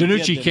DiNucci. And then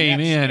DiNucci came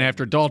in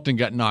after Dalton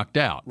got knocked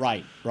out.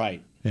 Right.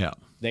 Yeah.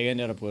 They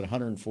ended up with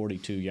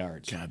 142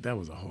 yards. God, that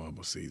was a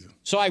horrible season.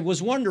 So I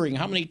was wondering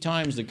how many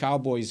times the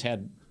Cowboys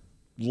had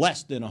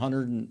less than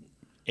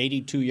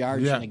 182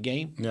 yards in a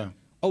game. Yeah.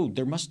 Oh,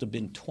 there must have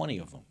been 20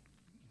 of them,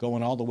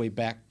 going all the way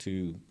back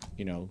to,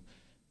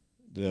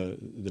 the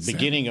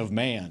beginning of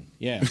man.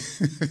 Yeah.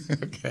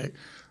 Okay.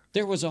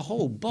 There was a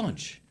whole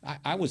bunch.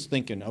 I was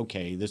thinking,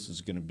 okay, this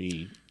is going to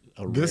be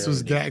a This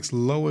was rarity. Dak's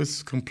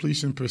lowest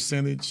completion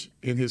percentage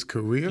in his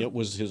career. It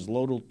was his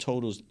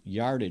total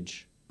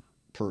yardage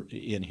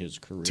in his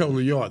career. Total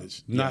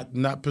yardage,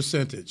 not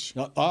percentage.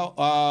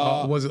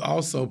 Was it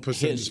also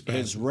percentage?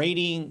 His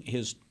rating,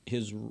 it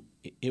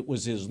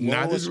was his lowest.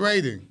 Not his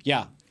rating.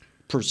 Yeah,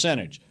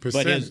 percentage.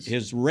 But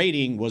his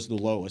rating was the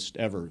lowest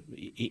ever.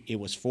 It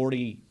was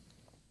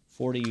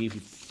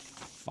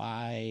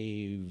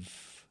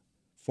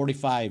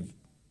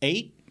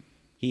 45.8.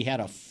 He had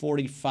a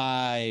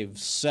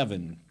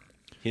 45.7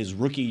 his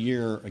rookie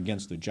year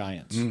against the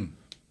Giants.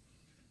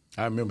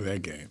 I remember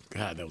that game.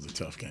 God, that was a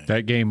tough game.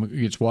 That game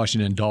against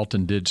Washington,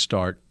 Dalton did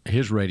start.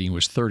 His rating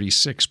was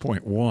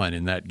 36.1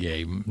 in that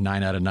game,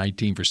 9 out of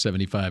 19 for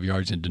 75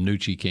 yards, and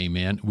DiNucci came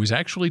in. It was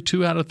actually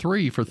 2 out of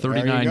 3 for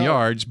 39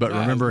 yards, but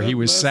remember, he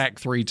was sacked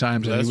 3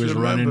 times, and he was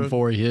running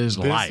for his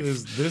life.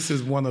 This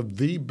is one of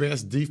the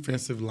best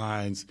defensive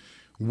lines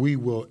we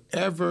will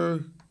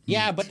ever.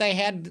 Yeah, but they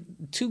had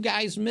 2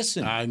 guys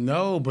missing. I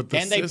know, but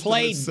the system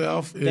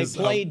itself is. They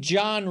played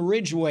John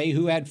Ridgeway,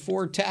 who had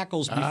 4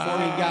 tackles before he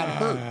got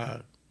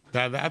hurt.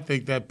 I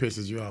think that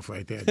pisses you off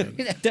right there.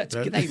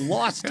 They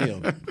lost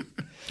him.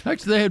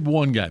 Actually, they had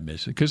one guy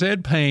missing because they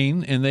had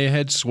Payne, and they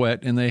had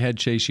Sweat, and they had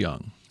Chase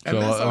Young. So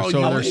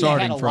they're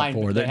starting front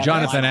 4.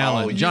 Jonathan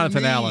Allen.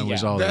 Jonathan Allen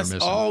was all they're missing.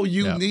 That's all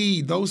you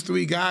need. Those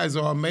 3 guys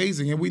are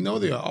amazing, and we know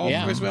they are all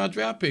first-round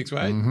draft picks,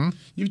 right? Mm-hmm.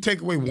 You take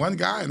away one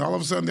guy, and all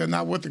of a sudden they're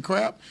not worth the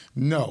crap?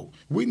 No.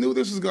 We knew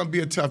this was going to be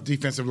a tough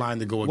defensive line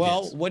to go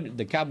against. Well,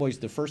 the Cowboys,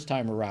 the first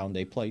time around,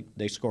 they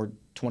scored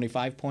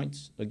 25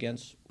 points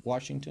against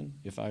Washington,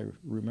 if I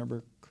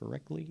remember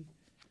correctly.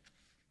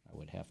 I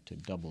would have to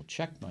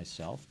double-check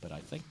myself, but I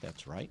think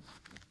that's right.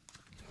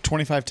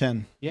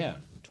 25-10. Yeah,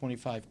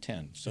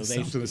 25-10. So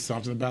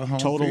something about home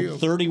total field.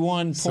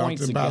 31 points.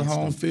 Something about against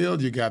home them.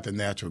 field. You got the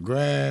natural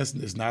grass.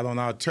 It's not on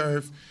our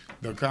turf.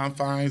 The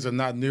confines are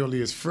not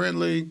nearly as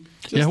friendly.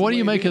 What do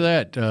you make of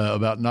that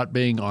about not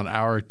being on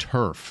our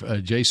turf?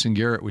 Jason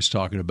Garrett was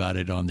talking about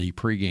it on the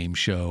pregame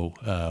show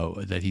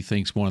that he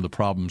thinks one of the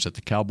problems that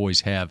the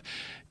Cowboys have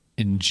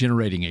in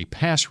generating a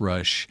pass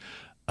rush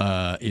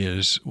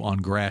is on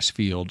grass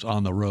fields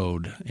on the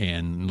road,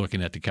 and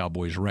looking at the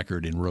Cowboys'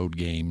 record in road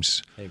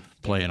games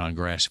playing on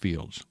grass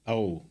fields.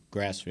 Oh,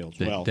 grass fields.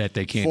 That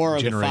they can't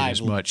generate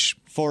as much.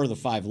 4 of the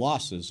 5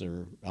 losses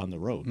are on the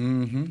road.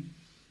 Mm-hmm.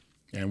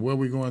 And where are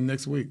we going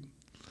next week?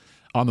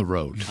 On the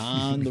road.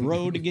 On the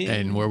road again.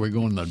 And where are we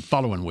going the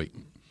following week?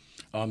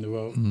 On the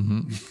road.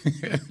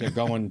 Mm-hmm. They're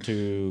going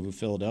to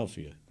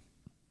Philadelphia.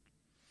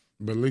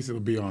 But at least it'll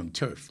be on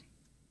turf.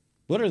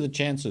 What are the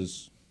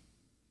chances,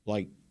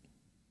 like,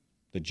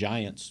 the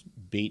Giants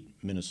beat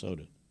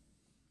Minnesota?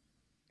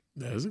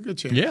 There's a good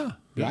chance. Yeah.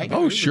 Right?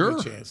 There's a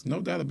good chance.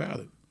 No doubt about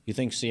it. You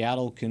think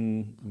Seattle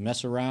can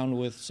mess around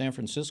with San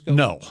Francisco?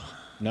 No.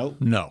 No?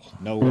 No.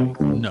 No way?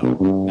 No. Not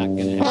going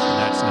to happen.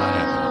 That's not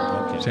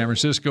happening. Okay. San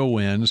Francisco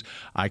wins.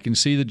 I can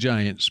see the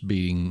Giants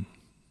beating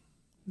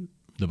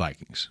the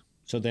Vikings.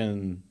 So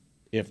then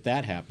if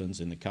that happens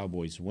and the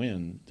Cowboys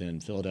win, then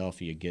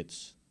Philadelphia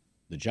gets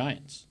the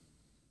Giants,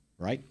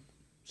 right?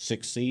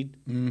 6th seed.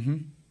 Mm-hmm.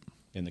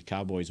 And the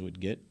Cowboys would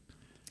get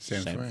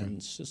San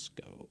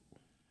Francisco.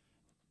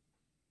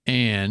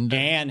 And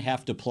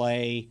have to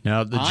play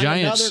now the on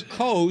Giants another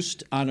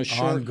coast on a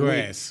short on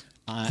grass.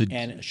 Week,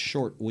 and a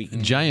short week.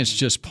 Giants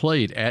just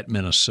played at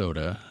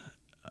Minnesota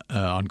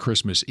on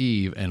Christmas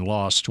Eve and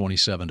lost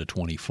 27-24.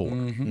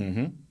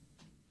 Mm-hmm.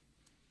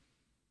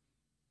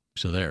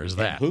 So there's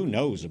that. And who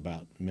knows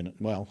about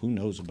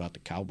the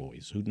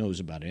Cowboys? Who knows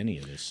about any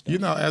of this stuff? You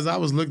know, as I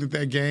was looking at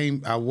that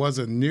game, I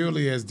wasn't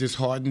nearly as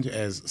disheartened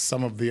as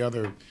some of the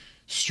other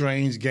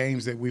strange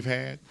games that we've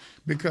had,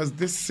 because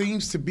this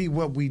seems to be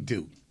what we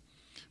do.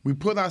 We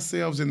put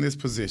ourselves in this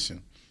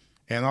position,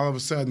 and all of a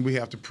sudden we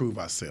have to prove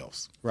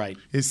ourselves. Right.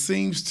 It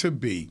seems to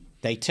be.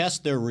 They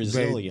test their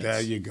resilience.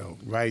 There you go,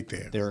 right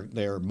there.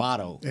 Their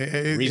motto,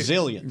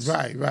 resilience.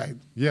 Right.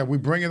 Yeah, we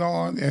bring it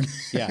on, and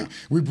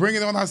we bring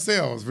it on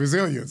ourselves,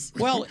 resilience.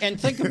 Well,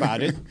 and think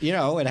about it. You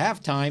know, at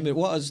halftime it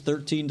was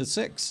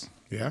 13-6.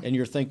 Yeah. And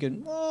you're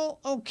thinking, well,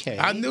 okay.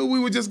 I knew we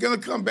were just going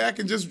to come back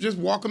and just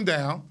walk them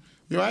down.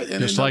 Right? And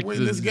just like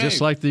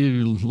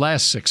the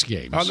last 6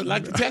 games.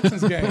 Like the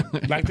Texans game.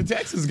 Like the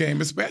Texans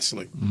game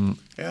especially. Mm-hmm.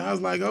 And I was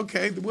like,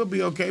 okay, we'll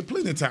be okay.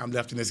 Plenty of time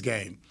left in this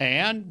game.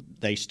 And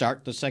they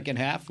start the second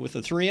half with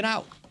a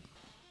 3-and-out,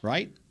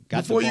 right?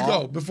 Before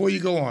you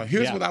go on,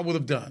 here's what I would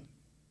have done.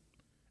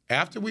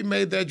 After we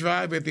made that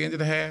drive at the end of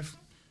the half,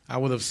 I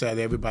would have sat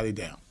everybody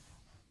down.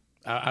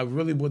 I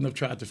really wouldn't have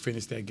tried to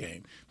finish that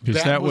game.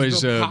 Because that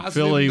was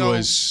Philly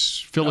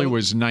was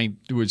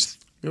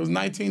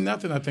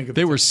 19-0, I think.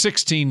 They were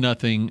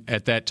 16-0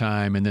 at that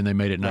time, and then they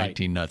made it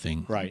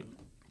 19-0. Right.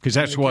 Because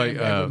that's why.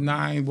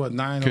 9?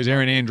 Because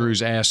Aaron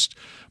Andrews asked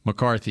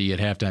McCarthy at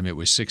halftime it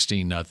was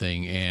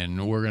 16-0,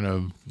 and we're going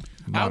to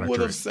monitor. I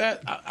would have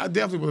sat. I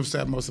definitely would have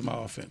sat most of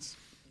my offense.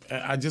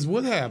 I just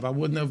would have. I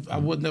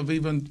wouldn't have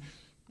even.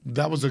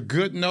 That was a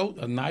good note,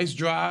 a nice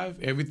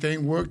drive.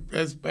 Everything worked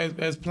as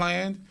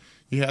planned.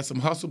 You had some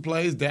hustle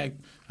plays. Dak,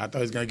 I thought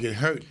he was going to get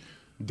hurt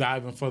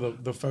diving for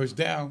the first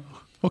down.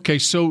 Okay,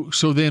 so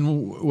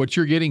then what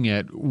you're getting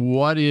at,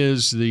 what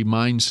is the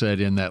mindset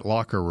in that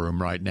locker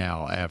room right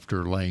now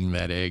after laying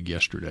that egg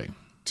yesterday?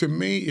 To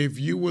me, if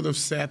you would have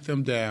sat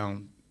them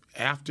down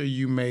after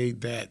you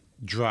made that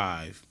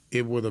drive,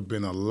 it would have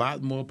been a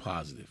lot more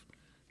positive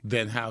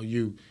than how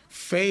you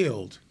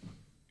failed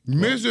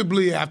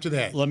miserably after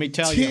that. Let me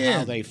tell you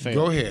how they failed.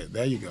 Go ahead.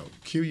 There you go.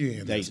 Cue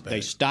you in.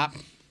 They stopped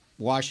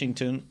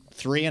Washington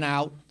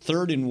 3-and-out,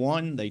 3rd and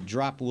 1. They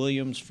drop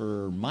Williams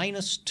for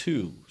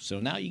 -2. So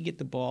now you get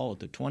the ball at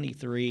the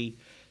 23.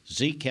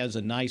 Zeke has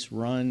a nice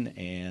run,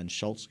 and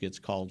Schultz gets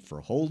called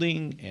for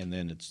holding, and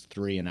then it's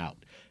 3-and-out.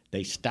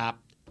 They stop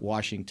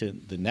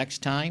Washington the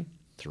next time,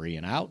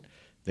 3-and-out.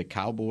 The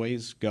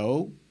Cowboys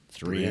go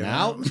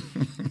 3-and-out.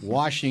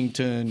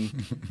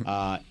 Washington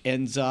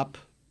ends up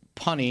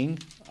punting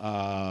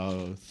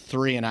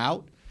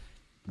 3-and-out.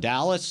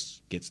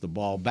 Dallas gets the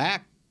ball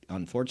back,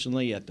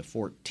 unfortunately, at the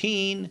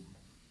 14.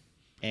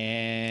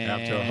 And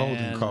after a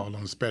holding call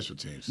on special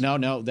teams.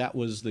 No, that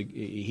was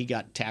he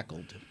got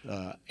tackled.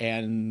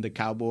 And the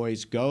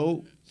Cowboys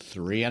go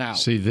 3-and-out.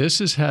 See,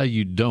 this is how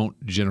you don't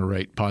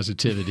generate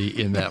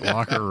positivity in that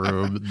locker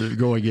room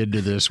going into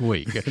this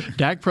week.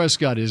 Dak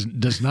Prescott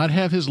does not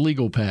have his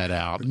legal pad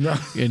out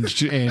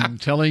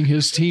and telling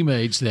his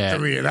teammates that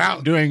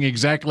 3-and-out. Doing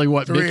exactly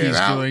what Mickey's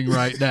doing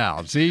right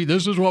now. See,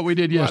 this is what we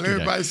did yesterday.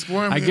 Everybody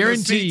squirming I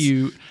guarantee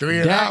you,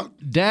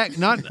 Dak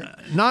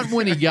not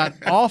when he got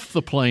off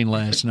the plane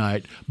last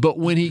night, but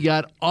when he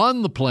got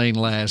on the plane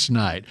last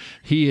night,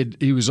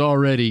 he was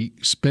already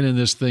spinning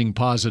this thing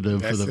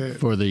positive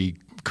for the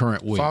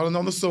current week. Falling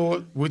on the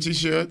sword, which he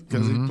should,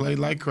 because he played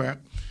like crap.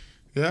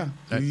 Yeah.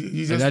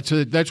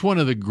 That's one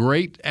of the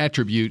great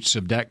attributes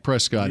of Dak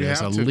Prescott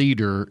as a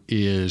leader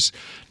is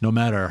no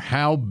matter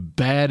how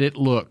bad it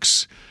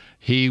looks,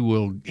 he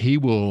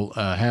will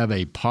have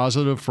a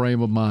positive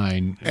frame of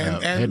mind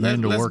heading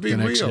into work the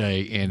next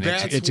day, and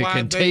it's a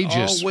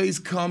contagious. They always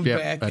come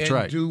back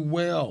and do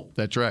well.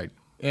 That's right.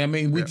 I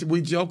mean,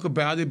 we joke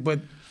about it, but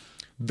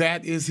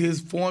that is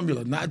his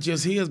formula. Not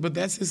just his, but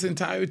that's his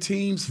entire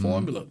team's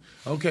formula.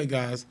 Okay,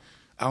 guys,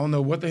 I don't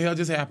know what the hell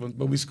just happened,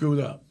 but we screwed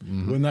up.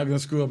 We're not going to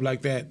screw up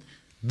like that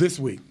this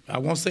week. I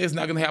won't say it's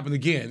not going to happen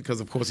again,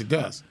 because of course it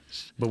does.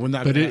 But we're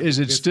not. But is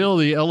it still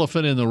the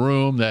elephant in the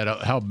room that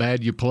how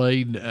bad you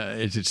played?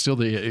 Is it still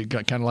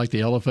kind of like the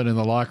elephant in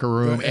the locker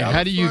room? And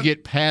how do you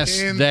get past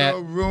that?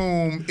 The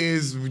room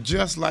is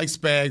just like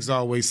Spags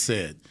always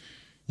said.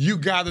 You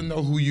got to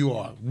know who you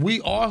are. We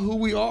are who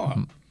we are.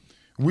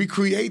 We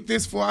create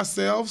this for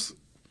ourselves,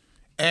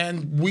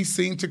 and we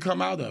seem to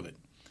come out of it.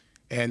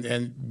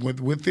 And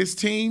with this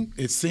team,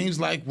 it seems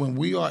like when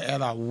we are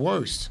at our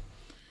worst,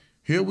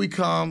 here we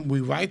come,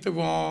 we right the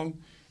wrong.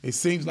 It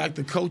seems like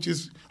the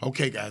coaches,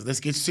 okay, guys, let's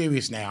get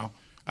serious now.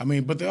 I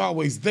mean, but they're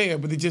always there,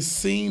 but it just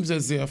seems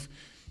as if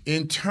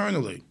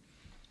internally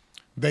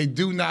they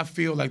do not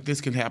feel like this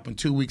can happen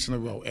 2 weeks in a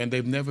row, and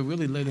they've never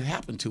really let it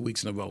happen 2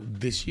 weeks in a row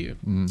this year.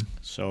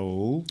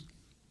 So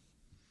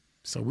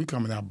we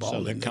coming out balling.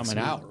 So they're coming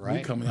out, right?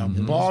 We coming out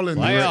balling.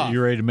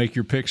 You ready to make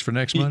your picks for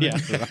next Monday?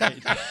 Yeah, right.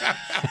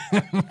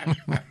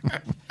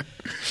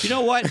 You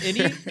know what?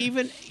 And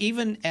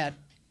even at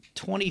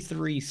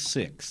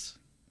 23-6,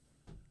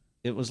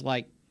 it was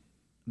like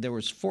there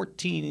was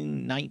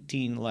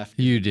 14-19 left.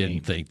 You didn't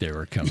think they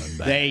were coming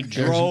back. They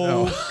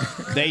drove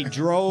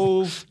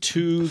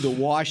to the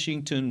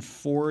Washington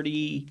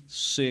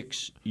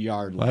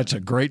 46-yard line. Well, that's a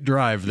great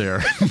drive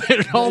there.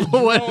 made it all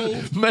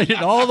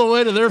the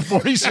way to their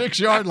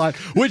 46-yard line,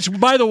 which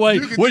by the way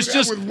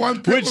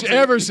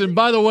Everson,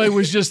 by the way,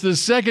 was just the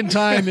second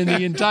time in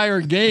the entire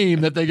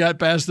game that they got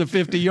past the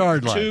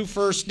 50-yard line. 2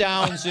 first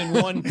downs in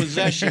one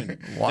possession.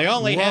 They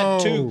only had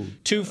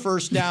two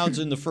first downs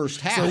in the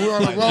first half. So we're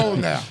on the roll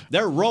now.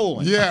 They're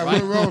rolling. Yeah,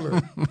 right? we're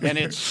rolling. And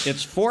it's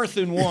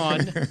 4th and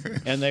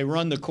 1, and they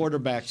run the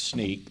quarterback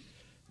sneak.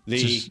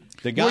 The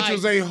guy, which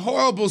was a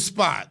horrible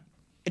spot.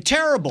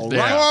 Terrible,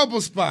 right?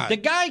 Horrible spot. The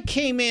guy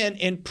came in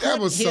and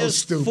put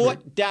his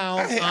foot down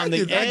on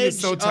the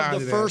edge of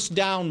the first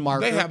down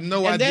marker. They have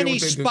no idea. And then he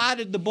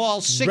spotted the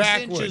ball 6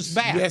 inches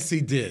back. Yes,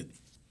 he did.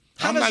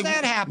 How does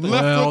that happen?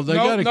 Well,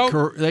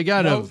 they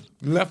got a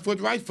left foot,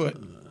 right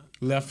foot.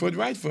 Left foot,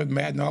 right foot.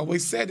 Madden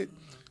always said it.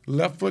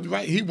 Left foot,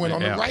 right. He went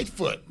on the right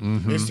foot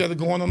instead of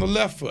going on the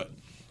left foot,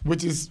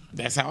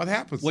 that's how it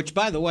happens. Which,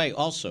 by the way,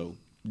 also,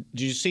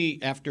 did you see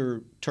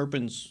after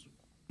Turpin's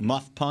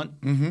muff punt,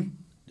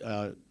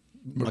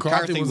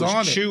 McCarthy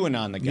was chewing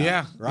on the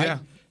guy, right? Yeah.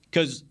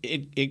 Because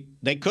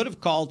they could have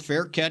called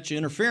fair catch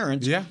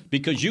interference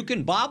because you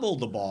can bobble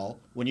the ball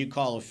when you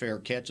call a fair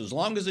catch. As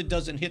long as it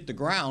doesn't hit the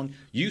ground,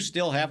 you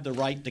still have the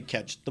right to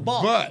catch the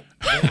ball. But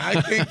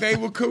I think they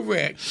were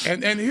correct.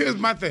 And here's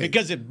my thing.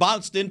 Because it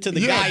bounced into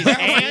the guy's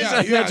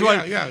hands.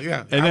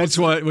 Yeah. And that's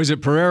what, was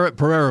it Pereira?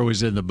 Pereira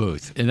was in the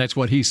booth, and that's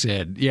what he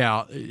said.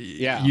 Yeah,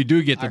 you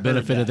do get the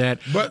benefit of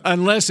that. But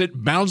unless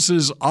it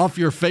bounces off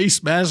your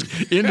face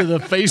mask into the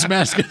face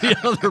mask of the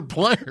other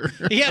player.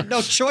 He had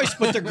no choice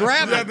but to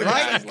grab it,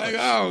 right? It's like,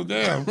 oh,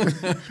 damn.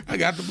 I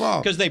got the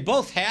ball. Because they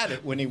both had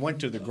it when he went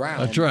to the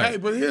ground. That's right. Hey,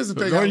 but here's the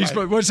thing.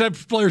 What's that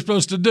player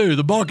supposed to do?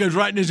 The ball goes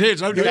right in his head.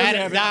 So I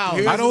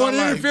don't want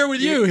to interfere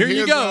with you. Here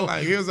you go.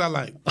 Here's what I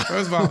like.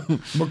 First of all,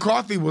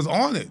 McCarthy was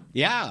on it.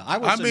 Yeah, I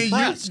was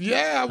impressed.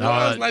 I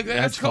was.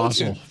 That's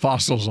coaching.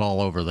 Fossil's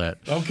all over that.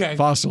 Okay.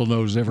 Fossil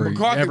knows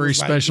every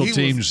special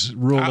team's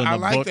rule in the book. I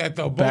like that,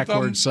 though.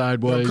 Backwards,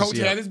 sideways. Coach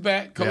had his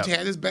back. Coach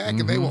had his back,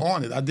 and they were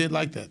on it. I did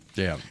like that.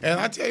 Yeah. And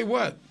I tell you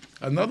what,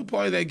 another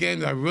part of that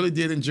game that I really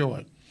did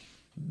enjoy,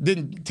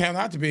 didn't turn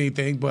out to be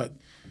anything, but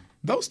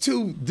those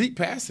 2 deep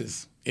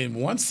passes in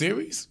one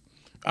series,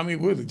 I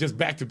mean, really just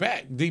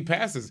back-to-back deep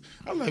passes.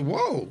 I was like,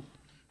 whoa,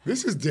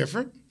 this is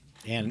different.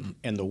 And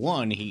the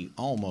one he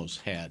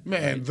almost had.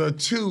 Man, right? the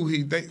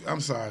 2,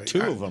 I'm sorry.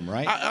 2 of them,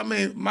 right? I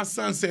mean, my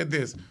son said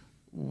this,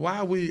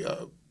 why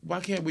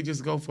can't we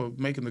just go for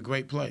making the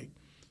great play?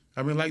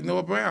 I mean, like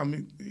Noah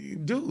Brown,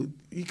 dude,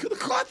 he could have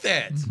caught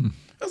that.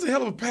 That was a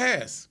hell of a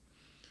pass.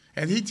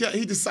 And he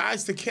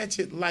decides to catch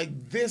it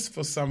like this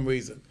for some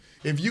reason.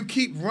 If you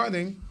keep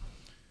running,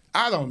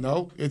 I don't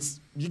know.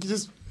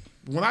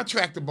 When I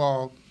track the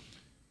ball,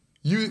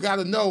 you got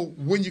to know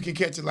when you can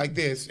catch it like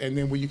this and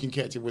then when you can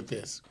catch it with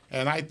this.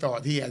 And I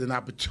thought he had an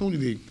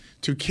opportunity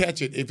to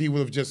catch it if he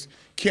would have just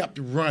kept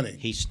running.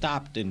 He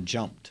stopped and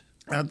jumped.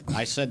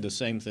 I said the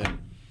same thing.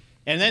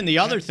 And then the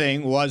other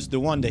thing was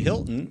the one to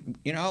Hilton.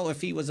 You know,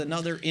 if he was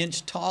another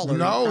inch taller,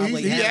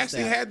 he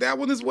actually had that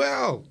one as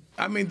well.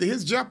 I mean,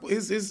 his jump, he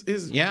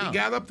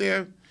got up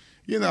there.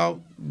 You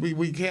know,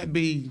 we can't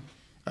be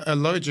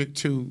allergic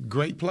to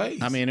great plays.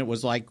 I mean, it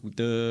was like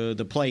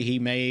the play he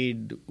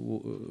made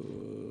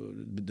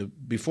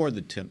before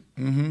the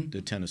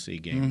Tennessee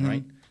game,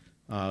 right?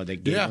 They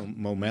gave him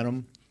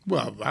momentum.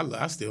 Well,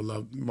 I still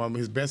love one of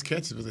his best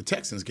catches was the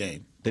Texans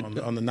game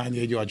on the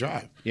 98-yard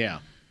drive. Yeah,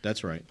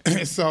 that's right.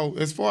 So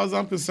as far as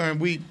I'm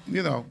concerned,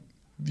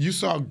 you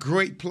saw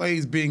great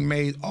plays being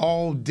made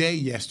all day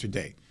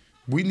yesterday.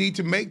 We need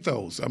to make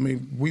those. I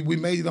mean, we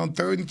made it on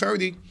 3rd and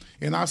 30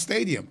 in our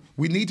stadium.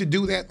 We need to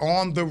do that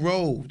on the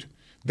road.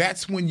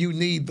 That's when you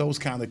need those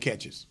kind of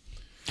catches.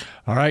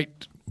 All right.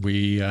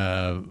 We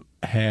have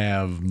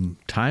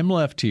time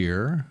left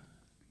here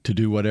to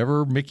do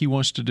whatever Mickey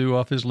wants to do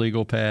off his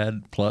legal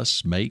pad,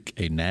 plus make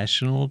a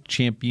national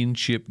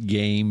championship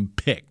game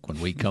pick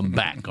when we come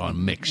back on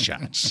Mick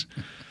Shots.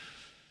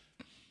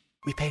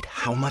 We paid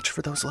how much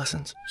for those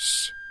lessons?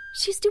 Shh.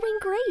 She's doing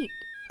great.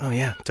 Oh,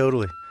 yeah,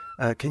 totally.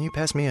 Can you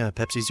pass me a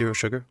Pepsi Zero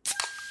Sugar?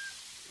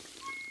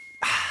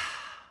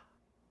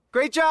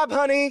 Great job,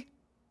 honey!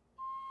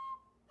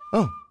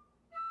 Oh,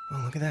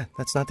 look at that.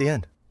 That's not the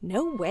end.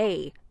 No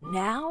way.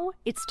 Now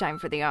it's time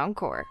for the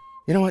encore.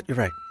 You know what? You're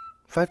right.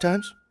 5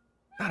 times?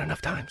 Not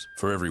enough times.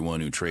 For everyone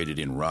who traded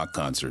in rock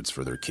concerts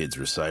for their kids'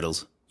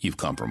 recitals, you've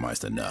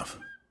compromised enough.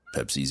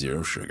 Pepsi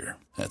Zero Sugar.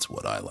 That's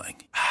what I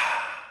like.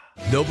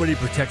 Nobody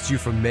protects you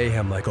from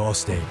mayhem like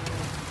Allstate.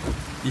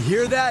 You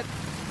hear that?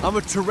 I'm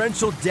a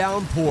torrential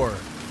downpour.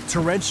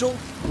 Torrential?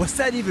 What's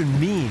that even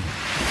mean?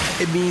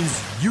 It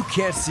means you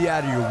can't see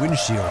out of your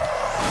windshield.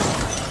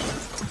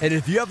 And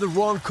if you have the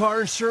wrong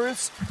car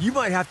insurance, you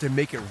might have to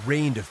make it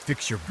rain to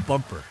fix your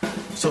bumper.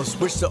 So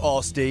switch to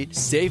Allstate,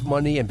 save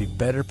money, and be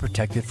better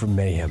protected from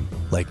mayhem,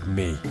 like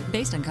me.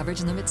 Based on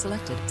coverage and limits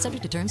selected,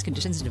 subject to terms,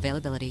 conditions, and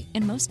availability.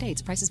 In most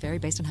states, prices vary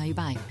based on how you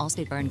buy.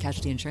 Allstate Bar and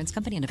Casualty Insurance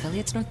Company and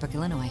affiliates, Northbrook,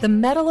 Illinois. The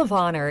Medal of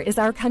Honor is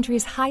our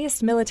country's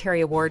highest military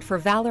award for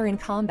valor in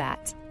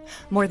combat.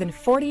 More than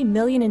 40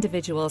 million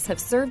individuals have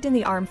served in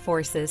the armed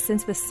forces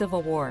since the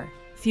Civil War.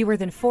 Fewer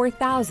than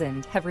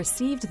 4,000 have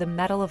received the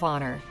Medal of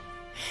Honor.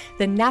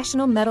 The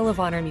National Medal of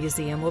Honor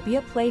Museum will be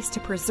a place to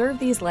preserve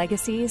these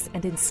legacies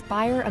and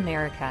inspire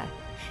America.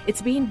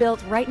 It's being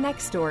built right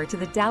next door to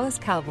the Dallas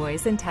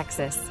Cowboys in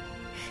Texas.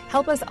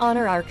 Help us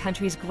honor our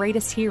country's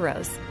greatest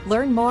heroes.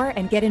 Learn more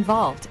and get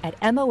involved at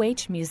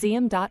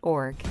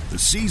mohmuseum.org. The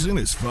season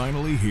is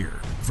finally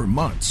here. For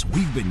months,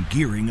 we've been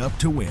gearing up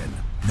to win.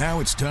 Now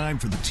it's time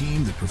for the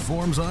team that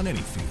performs on any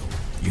field,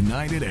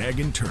 United Ag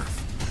and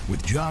Turf.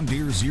 With John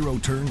Deere Zero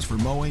Turns for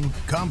mowing,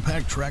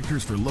 compact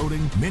tractors for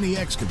loading, mini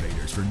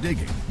excavators for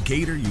digging,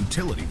 Gator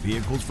utility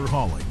vehicles for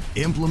hauling,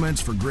 implements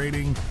for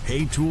grading,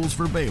 hay tools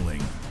for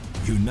baling.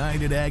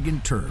 United Ag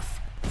and Turf,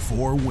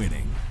 for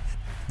winning.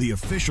 The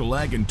official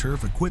Ag and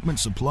Turf equipment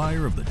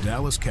supplier of the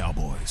Dallas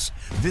Cowboys.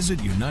 Visit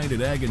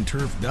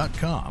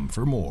UnitedAgAndTurf.com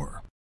for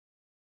more.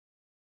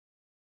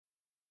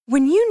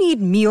 When you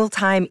need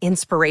mealtime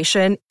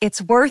inspiration,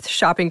 it's worth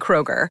shopping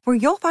Kroger, where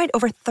you'll find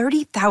over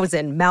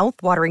 30,000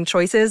 mouth-watering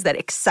choices that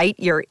excite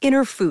your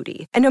inner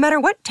foodie. And no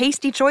matter what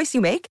tasty choice you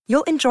make,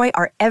 you'll enjoy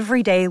our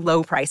everyday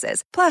low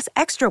prices, plus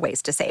extra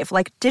ways to save,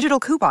 like digital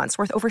coupons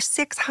worth over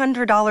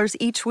 $600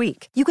 each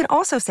week. You can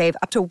also save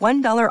up to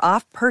 $1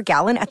 off per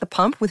gallon at the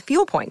pump with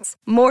fuel points.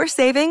 More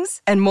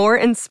savings and more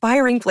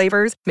inspiring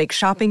flavors make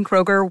shopping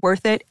Kroger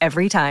worth it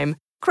every time.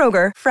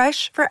 Kroger,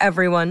 fresh for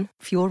everyone.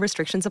 Fuel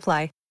restrictions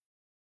apply.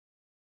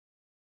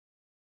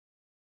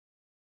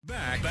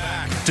 Back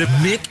to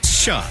Mick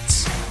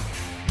Shots.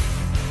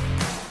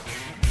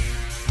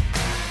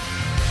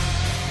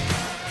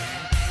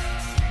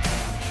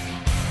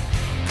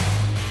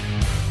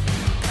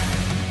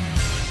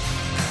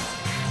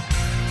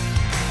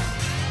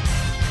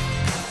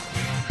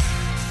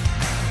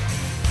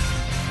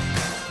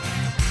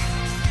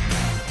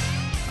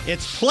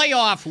 It's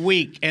playoff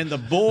week, and the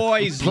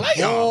boys,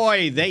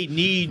 boy, they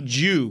need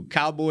you,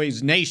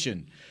 Cowboys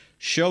Nation.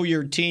 Show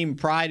your team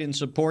pride and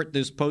support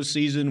this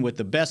postseason with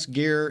the best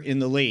gear in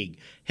the league.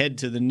 Head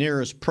to the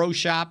nearest pro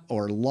shop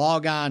or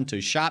log on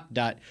to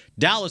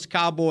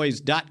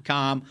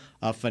shop.dallascowboys.com,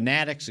 a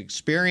Fanatics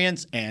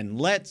experience, and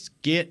let's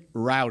get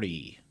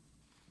rowdy.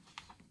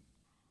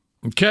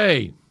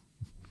 Okay.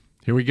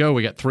 Here we go.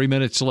 We got 3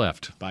 minutes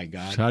left. By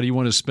God. So how do you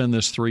want to spend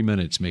this 3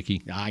 minutes,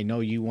 Mickey? I know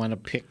you want to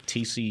pick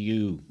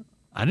TCU.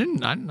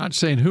 I'm not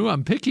saying who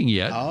I'm picking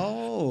yet.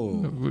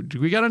 Oh.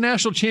 We got a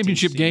national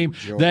championship game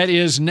that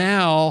is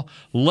now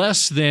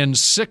less than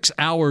 6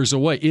 hours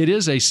away. It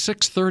is a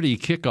 6:30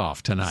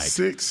 kickoff tonight.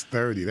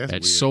 6:30. That's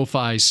at weird.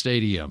 SoFi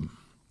Stadium.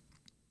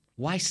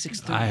 Why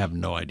 6:30? I have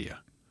no idea.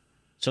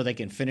 So they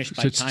can finish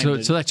by So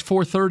time that's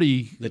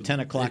 4:30. The 10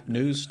 o'clock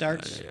news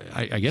starts?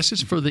 I guess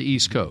it's for the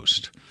East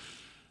Coast.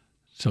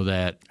 So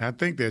that I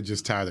think they're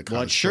just tired of college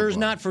Well, it sure is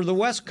not for the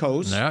West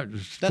Coast.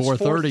 That's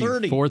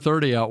 4:30.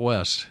 4:30 out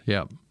west.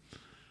 Yep.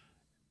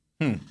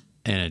 And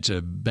it's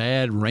a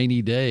bad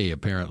rainy day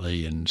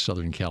apparently in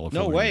Southern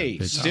California. No way.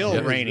 It's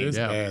Still raining. It's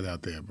bad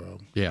out there, bro.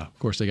 Yeah. Of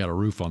course, they got a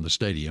roof on the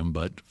stadium,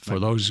 but for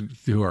those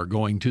who are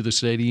going to the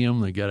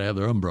stadium, they got to have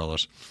their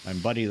umbrellas. My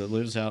buddy that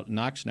lives out in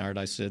Oxnard,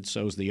 I said,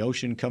 "So's the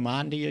ocean come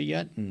on to you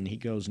yet?" And he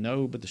goes,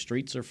 "No, but the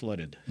streets are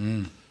flooded."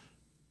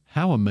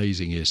 How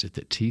amazing is it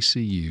that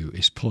TCU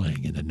is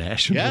playing in the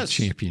national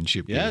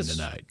championship game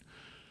tonight?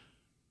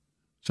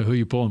 So who are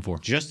you pulling for?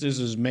 Just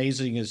as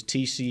amazing as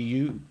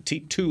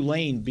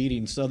Tulane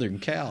beating Southern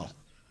Cal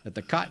at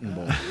the Cotton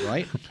Bowl,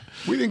 right?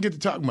 We didn't get to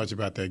talk much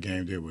about that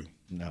game, did we?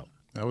 No.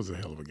 That was a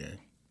hell of a game.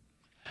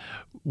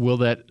 Will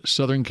that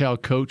Southern Cal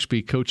coach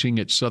be coaching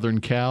at Southern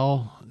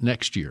Cal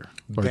next year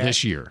or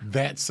this year?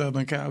 That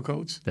Southern Cal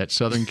coach? That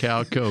Southern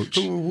Cal coach.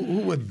 Who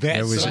would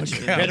that Southern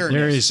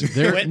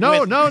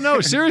Cal? No.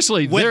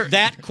 Seriously, with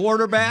that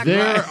quarterback,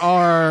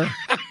 there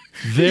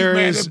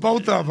is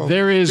both of them.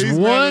 There is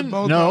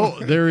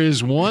there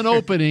is one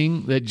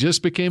opening that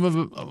just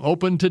became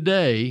open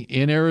today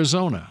in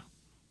Arizona,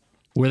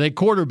 with a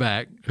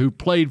quarterback who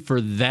played for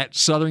that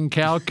Southern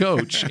Cal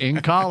coach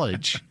in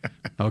college.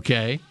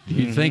 Okay?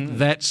 You think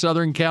that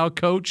Southern Cal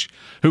coach,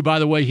 who, by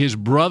the way, his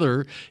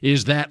brother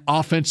is that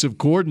offensive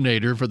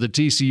coordinator for the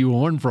TCU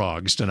Horned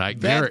Frogs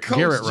tonight, That coach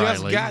Garrett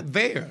just Riley. got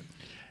there.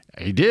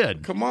 He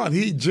did. Come on,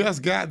 he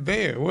just got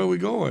there. Where are we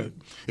going?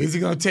 Is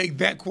he going to take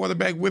that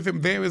quarterback with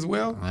him there as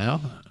well?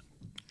 Well,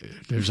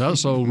 there's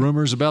also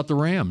rumors about the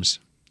Rams.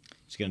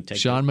 He's going to take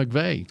Sean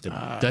McVay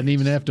doesn't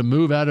even have to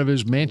move out of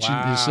his mansion,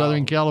 his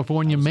Southern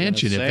California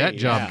mansion, if that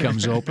job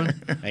comes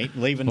open. Ain't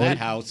leaving that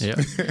house. Yeah.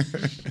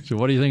 So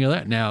what do you think of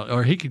that now?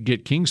 Or he could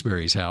get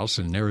Kingsbury's house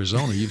in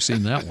Arizona. You've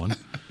seen that one.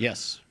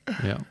 Yes.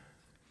 Yeah.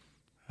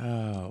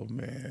 Oh,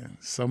 man.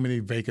 So many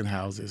vacant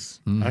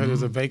houses. Mm-hmm. I heard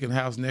there's a vacant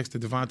house next to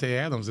Devontae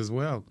Adams as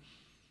well.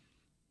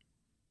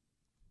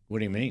 What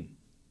do you mean?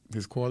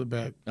 His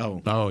quarterback.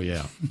 Oh,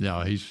 yeah.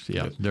 No,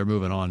 they're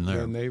moving on there.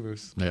 They're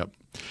neighbors. Yep.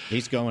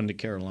 He's going to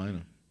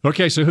Carolina.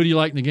 Okay, so who do you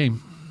like in the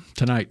game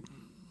tonight?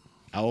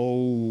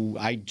 Oh,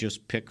 I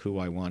just pick who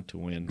I want to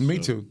win. Me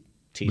too.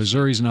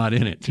 Missouri's not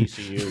in it.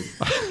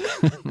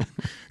 TCU.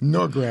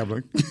 Nor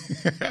Grambling.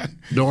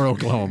 Nor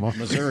Oklahoma.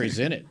 Missouri's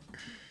in it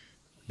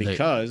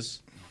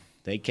because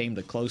they came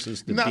the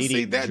closest to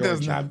beating Georgia.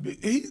 Does not.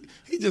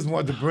 He just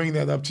wanted to bring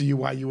that up to you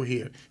while you were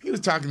here. He was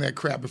talking that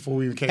crap before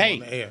we even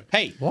came on the air.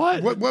 Hey,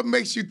 what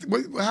makes you?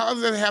 How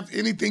does that have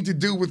anything to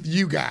do with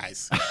you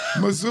guys?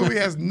 Missouri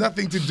has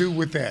nothing to do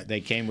with that. They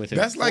came with.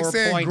 That's like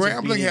saying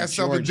Grambling has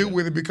something to do Georgia.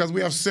 with it because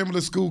we have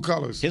similar school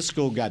colors. His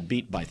school got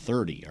beat by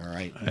 30. All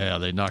right. Yeah,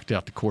 they knocked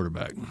out the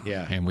quarterback.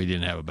 Yeah, and we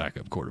didn't have a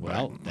backup quarterback.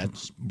 Well,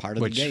 that's part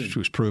of the game. Which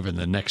was proven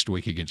the next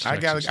week against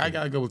Texas. I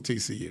gotta go with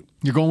TCU.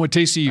 You're going with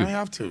TCU. I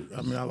have to.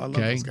 I mean, I love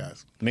those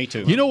guys. Me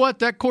too. You know what?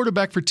 That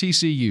quarterback for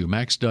TCU,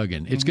 Max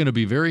Duggan, it's going to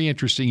be very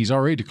interesting. He's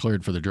already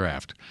declared for the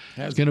draft.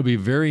 It's going to be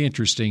very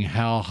interesting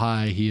how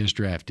high he is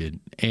drafted.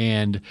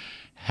 And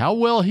how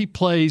well he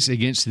plays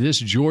against this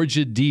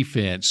Georgia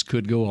defense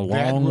could go a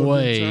long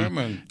way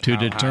to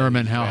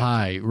determine how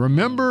high.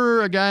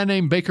 Remember a guy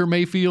named Baker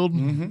Mayfield?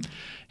 Mm-hmm.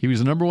 He was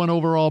the number one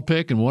overall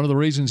pick, and one of the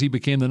reasons he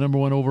became the number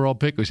one overall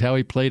pick was how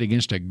he played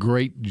against a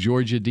great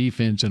Georgia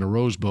defense in a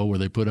Rose Bowl where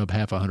they put up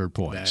 100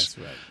 points. That's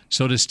right.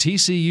 So does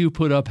TCU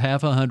put up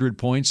 100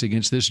 points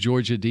against this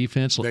Georgia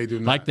defense They do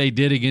not. like they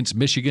did against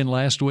Michigan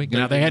last week?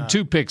 Now, they had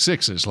 2 pick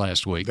sixes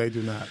last week. They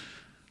do not.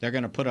 They're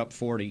going to put up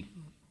 40.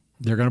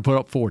 They're going to put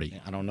up 40.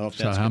 I don't know if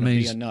So that's how going to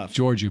many be enough. is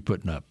Georgia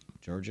putting up?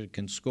 Georgia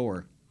can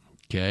score.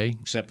 Okay.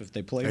 Except if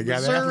they play They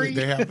got Missouri.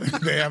 they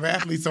have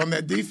athletes on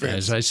that defense.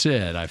 As I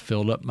said, I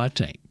filled up my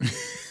tank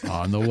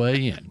on the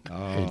way in.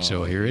 And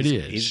so here it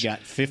is. He's got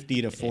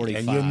 50 to 45.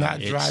 And you're not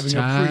driving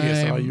time. a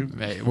Prius, are you?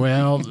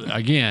 Well,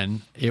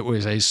 again, it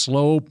was a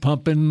slow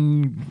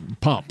pumping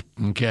pump,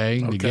 okay?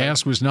 The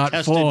gas was not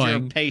Tested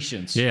flowing. your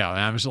patience. Yeah,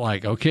 I was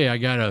like, okay, I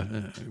got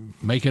to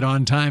make it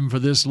on time for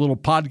this little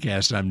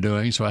podcast I'm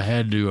doing, so I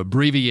had to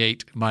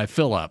abbreviate my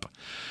fill-up.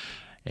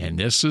 And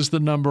this is the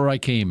number I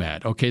came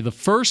at. Okay, the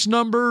first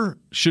number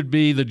should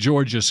be the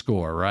Georgia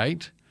score,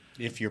 right?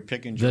 If you're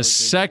picking Georgia. The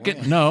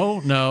second,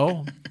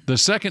 no. The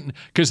second,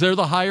 because they're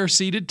the higher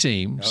seeded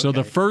team. Okay. So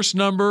the first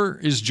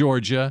number is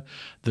Georgia.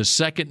 The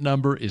second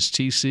number is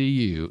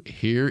TCU.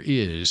 Here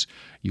is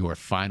your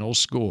final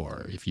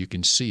score, if you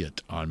can see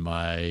it on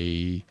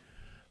my.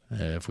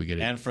 If we get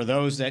it. And for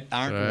those that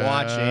aren't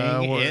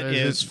watching, it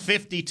is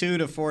 52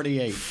 to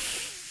 48.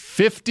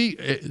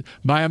 50.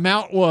 My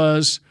amount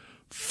was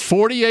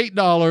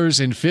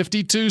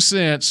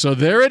 $48.52. So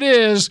there it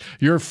is,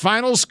 your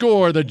final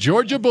score. The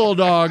Georgia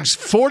Bulldogs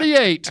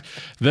 48,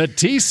 the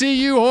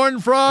TCU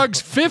Horned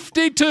Frogs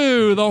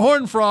 52. The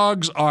Horned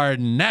Frogs are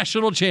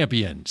national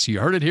champions.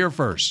 You heard it here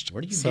first.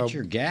 Where do you get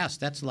your gas?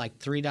 That's like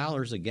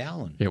 $3 a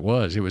gallon. It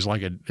was. It was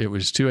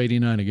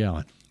 $2.89 a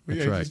gallon.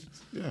 That's right.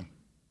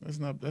 That's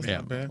not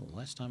bad. Well,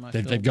 last time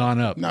they've gone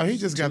up. No, he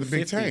just got a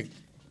big tank.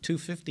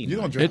 $2.50. You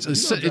don't drive.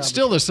 It's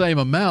still the same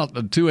amount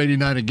of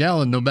 $2.89 a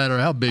gallon, no matter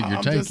how big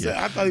your tank is.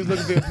 I thought he was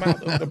looking at the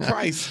amount of the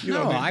price.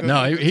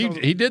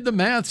 He did the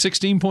math.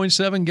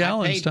 16.7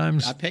 gallons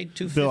times. I paid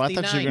 $2.59. Bill, I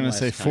thought you were going to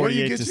say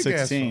 48 to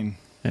 16.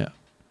 Yeah.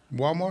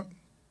 Walmart.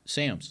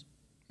 Sam's.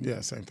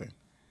 Yeah, same thing.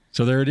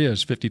 So there it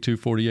is,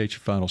 52-48, your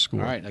final score.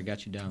 All right, I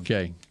got you down.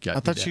 Okay, I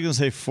thought you were going to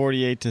say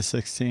 48 to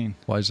 16.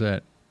 Why is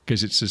that?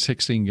 Because it's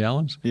 16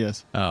 gallons?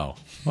 Yes. Oh.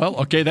 Well,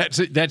 okay,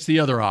 that's the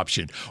other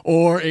option.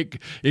 Or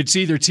it's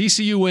either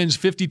TCU wins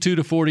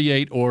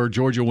 52-48 or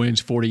Georgia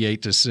wins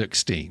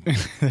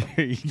 48-16.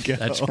 There you go.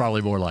 That's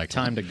probably more likely.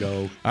 Time to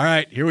go. All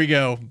right, here we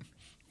go.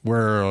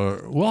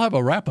 We'll have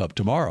a wrap-up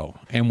tomorrow,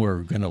 and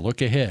we're going to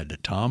look ahead to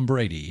Tom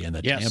Brady and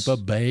the Tampa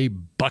Bay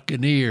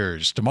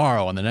Buccaneers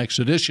tomorrow on the next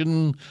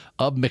edition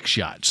of Mix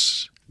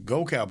Shots.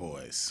 Go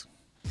Cowboys.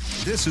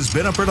 This has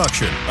been a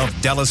production of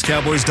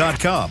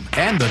DallasCowboys.com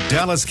and the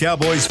Dallas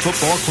Cowboys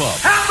Football Club.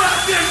 How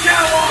about this,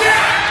 Cowboys?